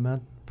gouvernement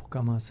pour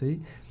commencer.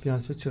 Puis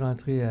ensuite, je suis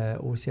rentré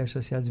au siège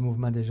social du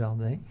Mouvement des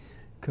Jardins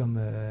comme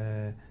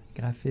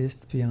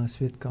graphiste, puis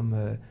ensuite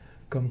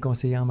comme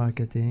conseiller en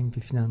marketing.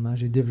 Puis finalement,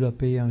 j'ai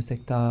développé un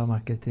secteur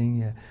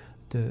marketing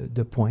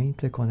de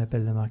pointe là, qu'on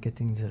appelle le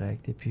marketing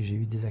direct. Et puis j'ai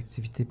eu des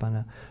activités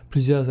pendant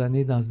plusieurs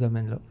années dans ce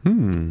domaine-là,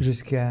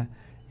 jusqu'à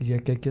il y a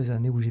quelques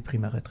années où j'ai pris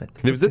ma retraite.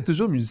 Mais vous êtes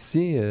toujours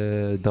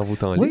musicien dans vos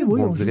temps libres,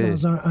 on dirait.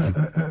 joue dans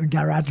un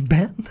garage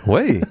band.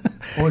 Oui.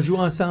 On joue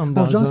ensemble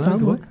dans un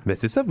groupe. Mais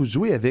c'est ça, vous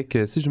jouez avec,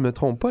 si je ne me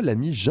trompe pas,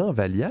 l'ami Jean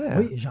Vallière.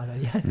 Oui, Jean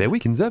Vallière. Mais oui,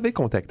 qui nous avait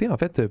contacté, en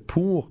fait,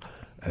 pour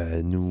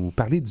nous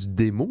parler du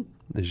démo,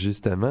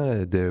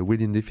 justement, de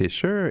William D.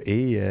 Fisher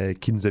et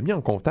qui nous a mis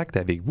en contact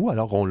avec vous.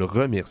 Alors, on le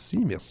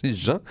remercie. Merci,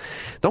 Jean.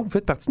 Donc, vous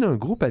faites partie d'un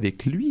groupe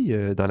avec lui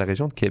dans la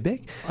région de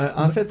Québec.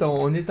 En fait,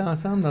 on est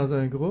ensemble dans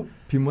un groupe,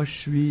 puis moi, je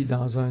suis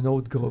dans un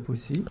autre groupe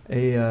aussi.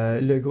 Et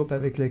le groupe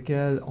avec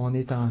lequel on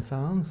est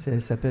ensemble, ça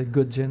s'appelle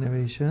Good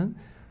Generation.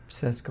 Puis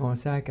ça se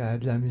consacre à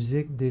de la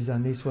musique des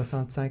années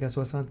 65 à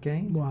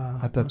 75,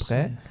 à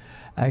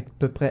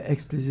peu près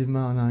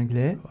exclusivement en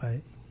anglais. Ouais.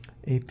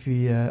 Et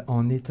puis,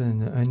 on est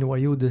un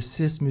noyau de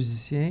 6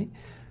 musiciens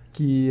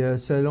qui,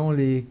 selon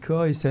les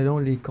cas et selon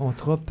les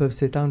contrats, peuvent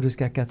s'étendre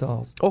jusqu'à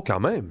 14. Oh, quand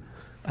même!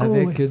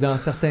 Dans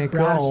certains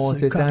cas, on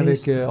s'étend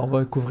avec... on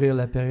va couvrir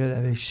la période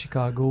avec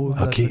Chicago,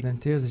 Blood, Sweat and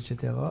Tears,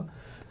 etc.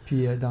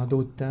 Puis, dans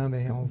d'autres temps,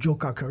 Joe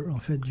Cocker, on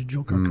fait du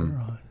Joe Cocker.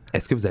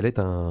 Est-ce que vous allez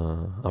être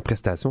en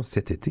prestation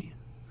cet été?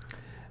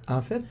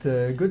 En fait,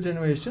 Good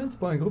Generation, c'est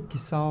pas un groupe qui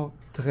sort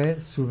très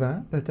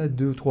souvent, peut-être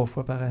 2 ou 3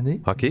 fois par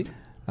année. OK.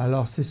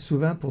 Alors, c'est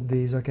souvent pour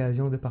des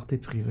occasions de parties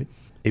privées.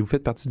 Et vous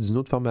faites partie d'une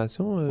autre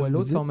formation?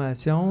 L'autre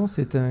formation,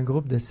 c'est un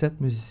groupe de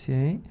 7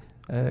 musiciens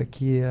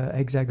qui est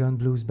Hexagon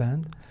Blues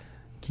Band,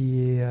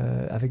 qui est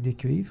avec des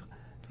cuivres,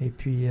 et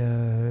puis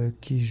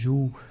qui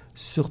joue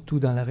surtout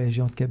dans la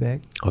région de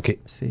Québec. OK.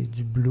 C'est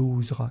du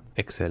blues rock.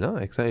 Excellent,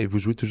 excellent. Et vous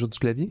jouez toujours du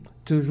clavier?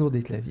 Toujours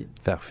des claviers.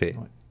 Parfait.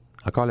 Ouais.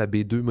 Encore la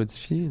B2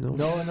 modifiée, non?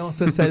 Non,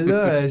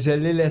 celle-là, je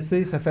l'ai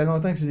laissée. Ça fait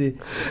longtemps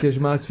que je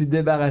m'en suis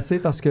débarrassé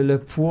parce que le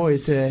poids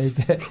était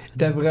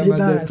vraiment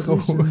de trop.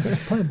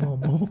 C'est pas un bon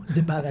mot,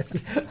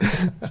 débarrassé.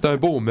 C'est un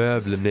beau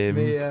meuble,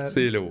 mais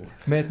c'est lourd.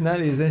 Maintenant,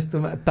 les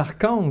instruments... Par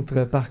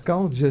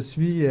contre, je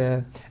suis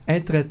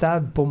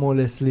intraitable pour mon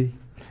Leslie.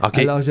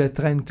 Okay. Alors, je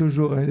traîne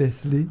toujours un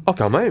Leslie. Oh,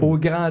 quand même! Aux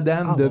grandes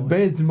dames de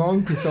ben du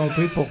monde qui sont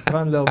pris pour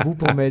prendre leur bout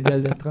pour m'aider à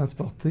le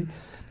transporter.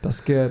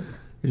 Parce que...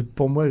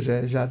 Pour moi,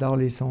 j'adore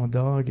les sons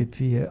d'orgue et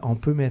puis on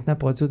peut maintenant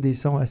produire des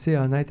sons assez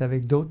honnêtes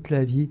avec d'autres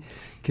claviers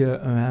qu'un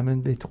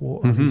Hammond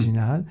B3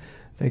 original.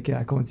 Fait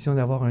qu'à condition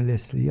d'avoir un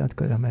Leslie, en tout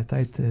cas dans ma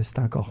tête, c'est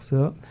encore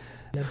ça.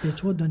 La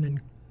B3 donne une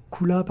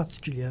couleur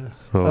particulière.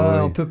 Oui.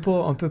 On peut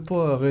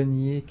pas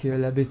renier que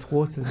la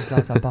B3, c'est une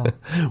classe à part.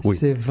 Oui.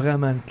 C'est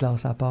vraiment une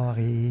classe à part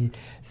et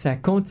ça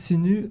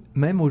continue,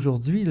 même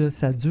aujourd'hui, là,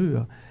 ça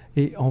dure.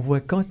 Et on voit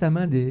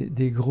constamment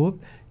des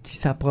groupes qui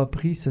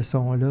s'approprient ce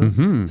son-là.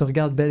 Tu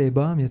regardes Belle et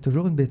Bombe, il y a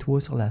toujours une B3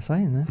 sur la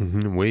scène.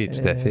 Hein? Oui,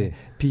 tout à fait.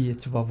 Puis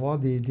tu vas voir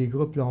des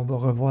groupes, là, on va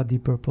revoir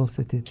Deep Purple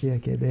cet été à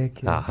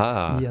Québec.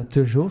 Il y a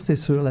toujours, c'est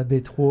sûr, la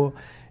B3.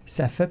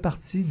 Ça fait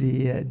partie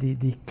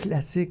des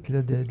classiques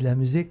là, de la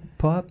musique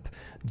pop,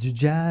 du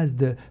jazz,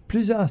 de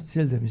plusieurs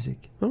styles de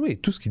musique. Oui,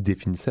 tout ce qui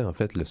définissait en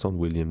fait le son de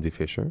William D.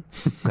 Fisher.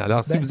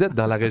 Alors, si vous êtes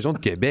dans la région de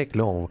Québec,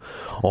 là,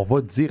 on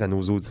va dire à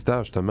nos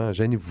auditeurs justement,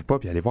 gênez-vous pas,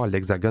 puis allez voir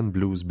l'Hexagon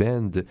Blues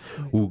Band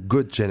ou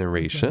Good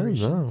Generation.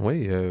 Hein?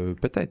 Oui,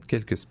 peut-être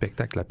quelques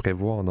spectacles à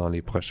prévoir dans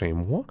les prochains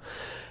mois.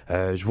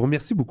 Je vous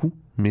remercie beaucoup,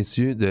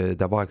 messieurs,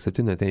 d'avoir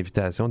accepté notre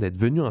invitation, d'être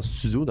venus en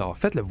studio, d'avoir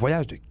fait le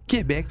voyage de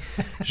Québec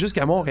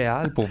jusqu'à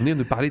Montréal pour venir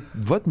nous parler de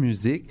votre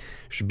musique.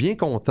 Je suis bien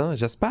content.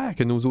 J'espère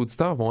que nos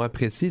auditeurs vont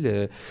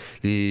apprécier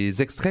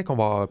les extraits qu'on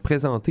va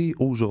présenter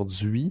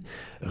aujourd'hui.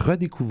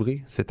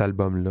 Redécouvrez cet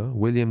album-là,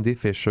 William D.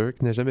 Fisher,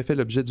 qui n'a jamais fait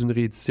l'objet d'une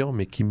réédition,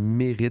 mais qui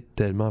mérite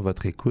tellement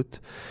votre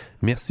écoute.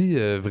 Merci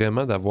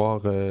vraiment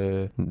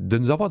de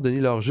nous avoir donné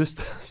l'heure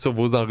juste sur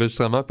vos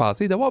enregistrements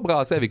passés, d'avoir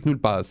brassé avec nous le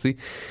passé.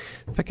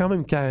 Ça fait quand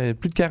même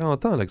plus de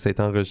 40 ans là, que ça a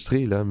été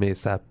enregistré, là, mais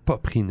ça n'a pas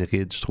pris une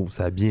ride, je trouve.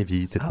 Ça a bien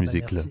vieilli, cette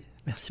musique-là.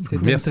 Merci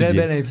beaucoup. C'est une très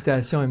belle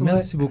invitation et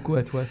merci beaucoup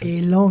à toi.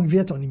 Et longue vie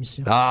à ton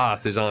émission. Ah,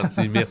 c'est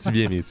gentil. Merci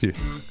bien, messieurs.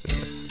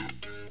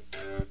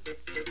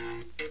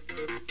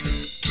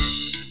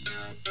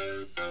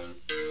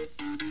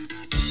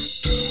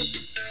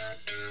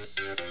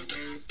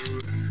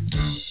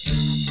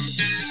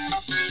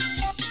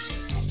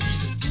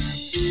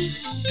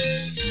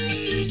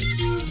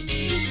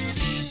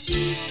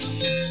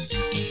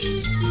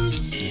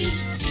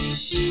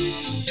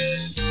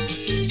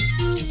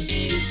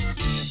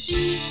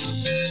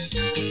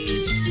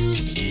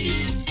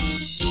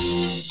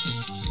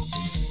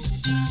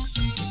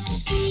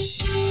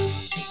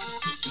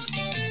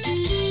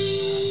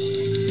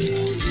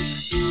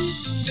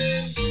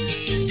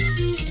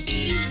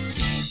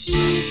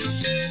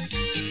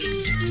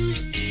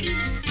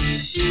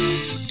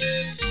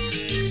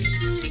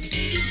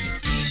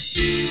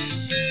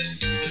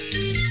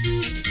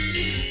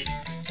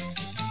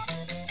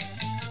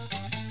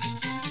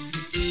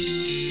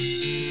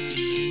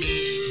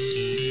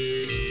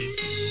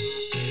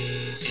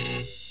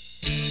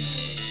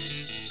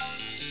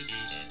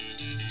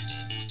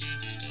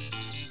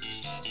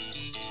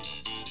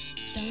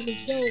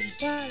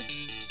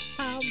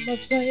 I'm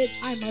afraid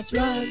I must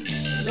run,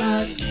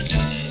 run.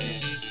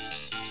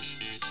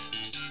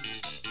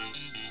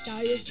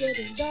 Sky is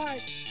getting dark,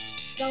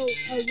 go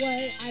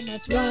away, I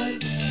must run,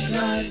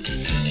 run.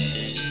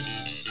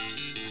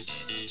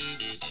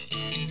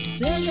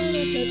 They're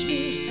gonna catch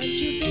me and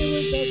shoot they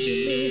will go to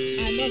me,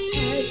 I must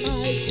hide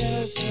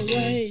myself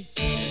away.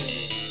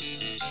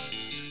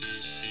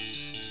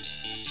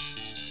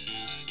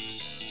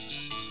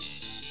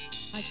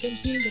 I can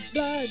feel the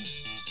blood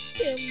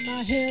in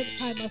my head,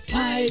 I must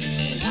hide,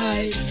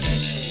 hide.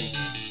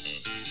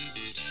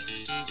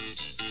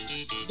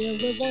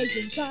 There's a voice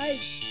inside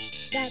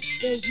that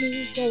tells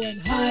me go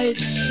and hide,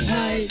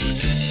 hide.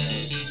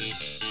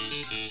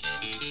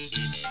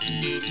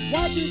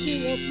 Why did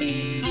you want me?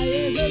 I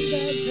haven't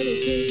done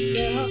anything,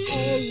 they are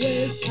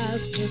always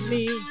after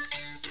me.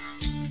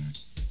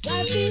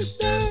 Life is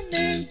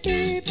turning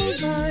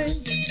people's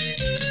minds.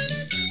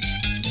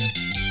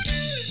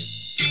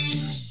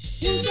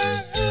 Is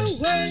there a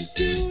way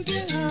to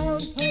get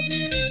out of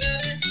here?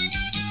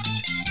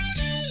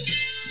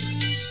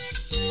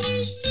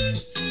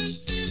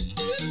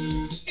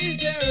 Is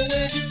there a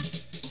way to...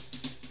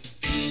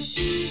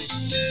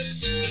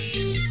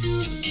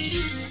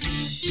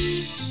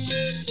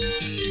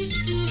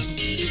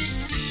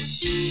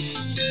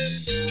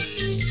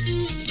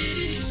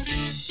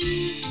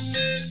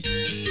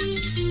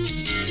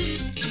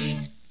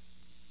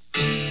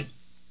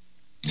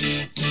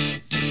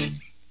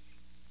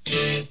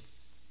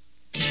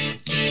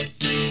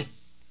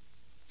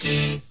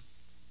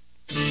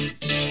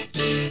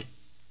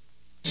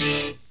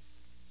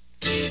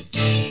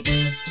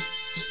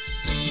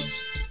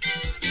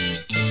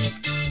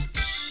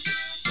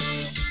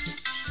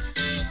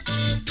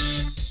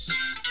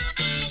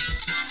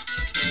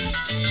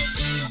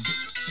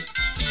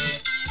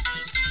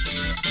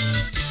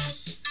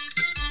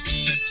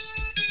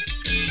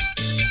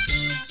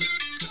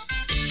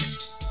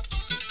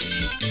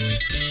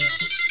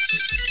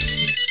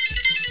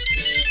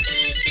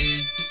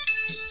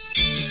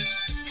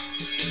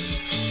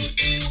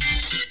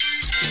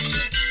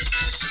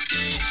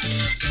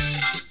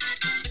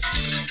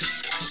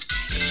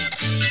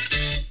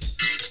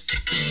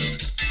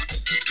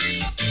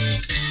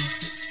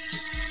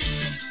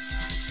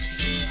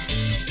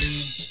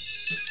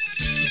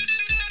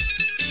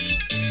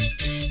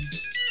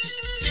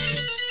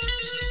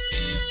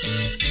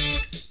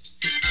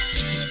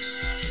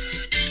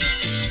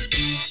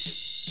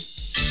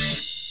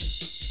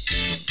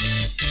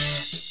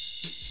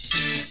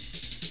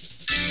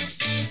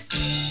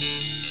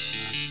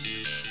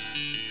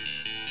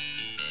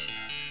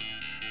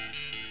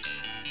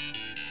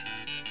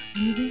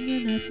 Living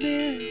in a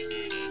nightmare,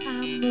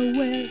 I'm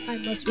aware I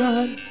must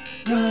run,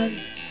 run.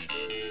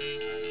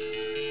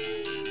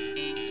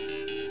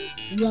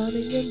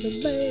 Running in the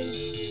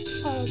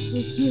maze of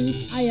the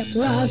streets, I am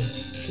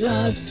lost,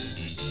 lost.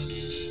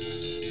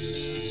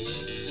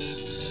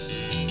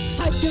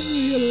 I can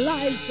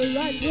realize the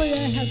right way I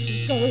have to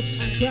go.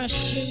 I'm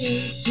crashing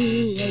into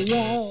a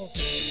wall.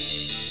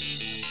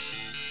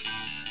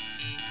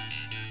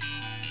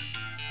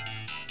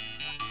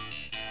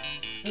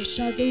 A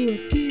shadow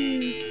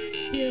appears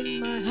in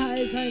my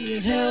eyes, I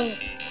need help,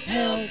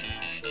 help.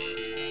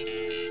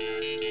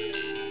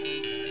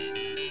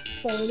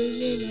 Falling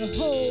in a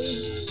hole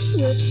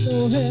with no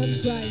hand,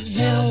 crying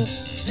help,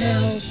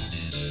 hell.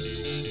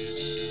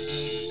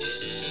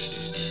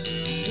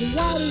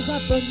 What is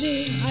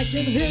happening? I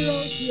can hear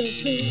all your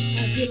sing.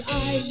 I feel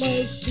I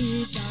must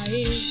be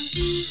dying.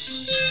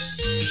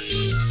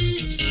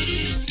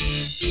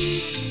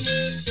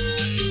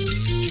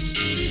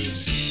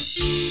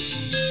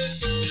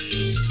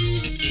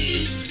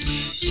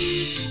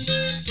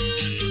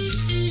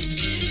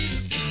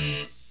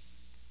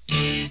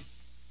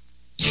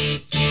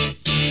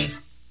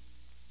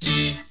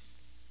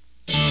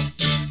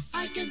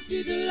 I can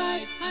see the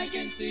light. I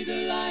can see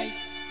the light.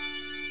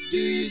 Do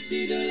you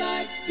see the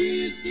light? Do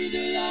you see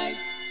the light?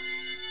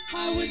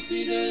 I will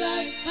see the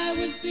light. I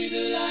will see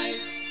the light.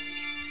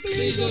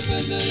 Please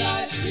open the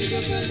light. Please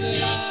open the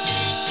light.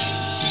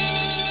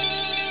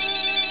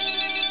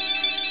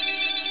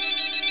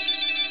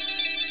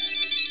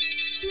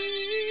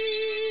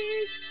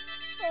 Please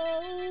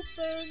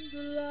open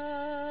the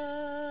light.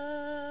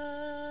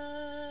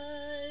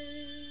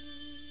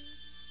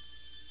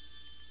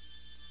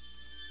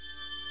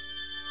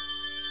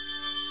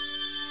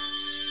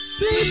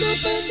 Please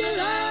open the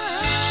light.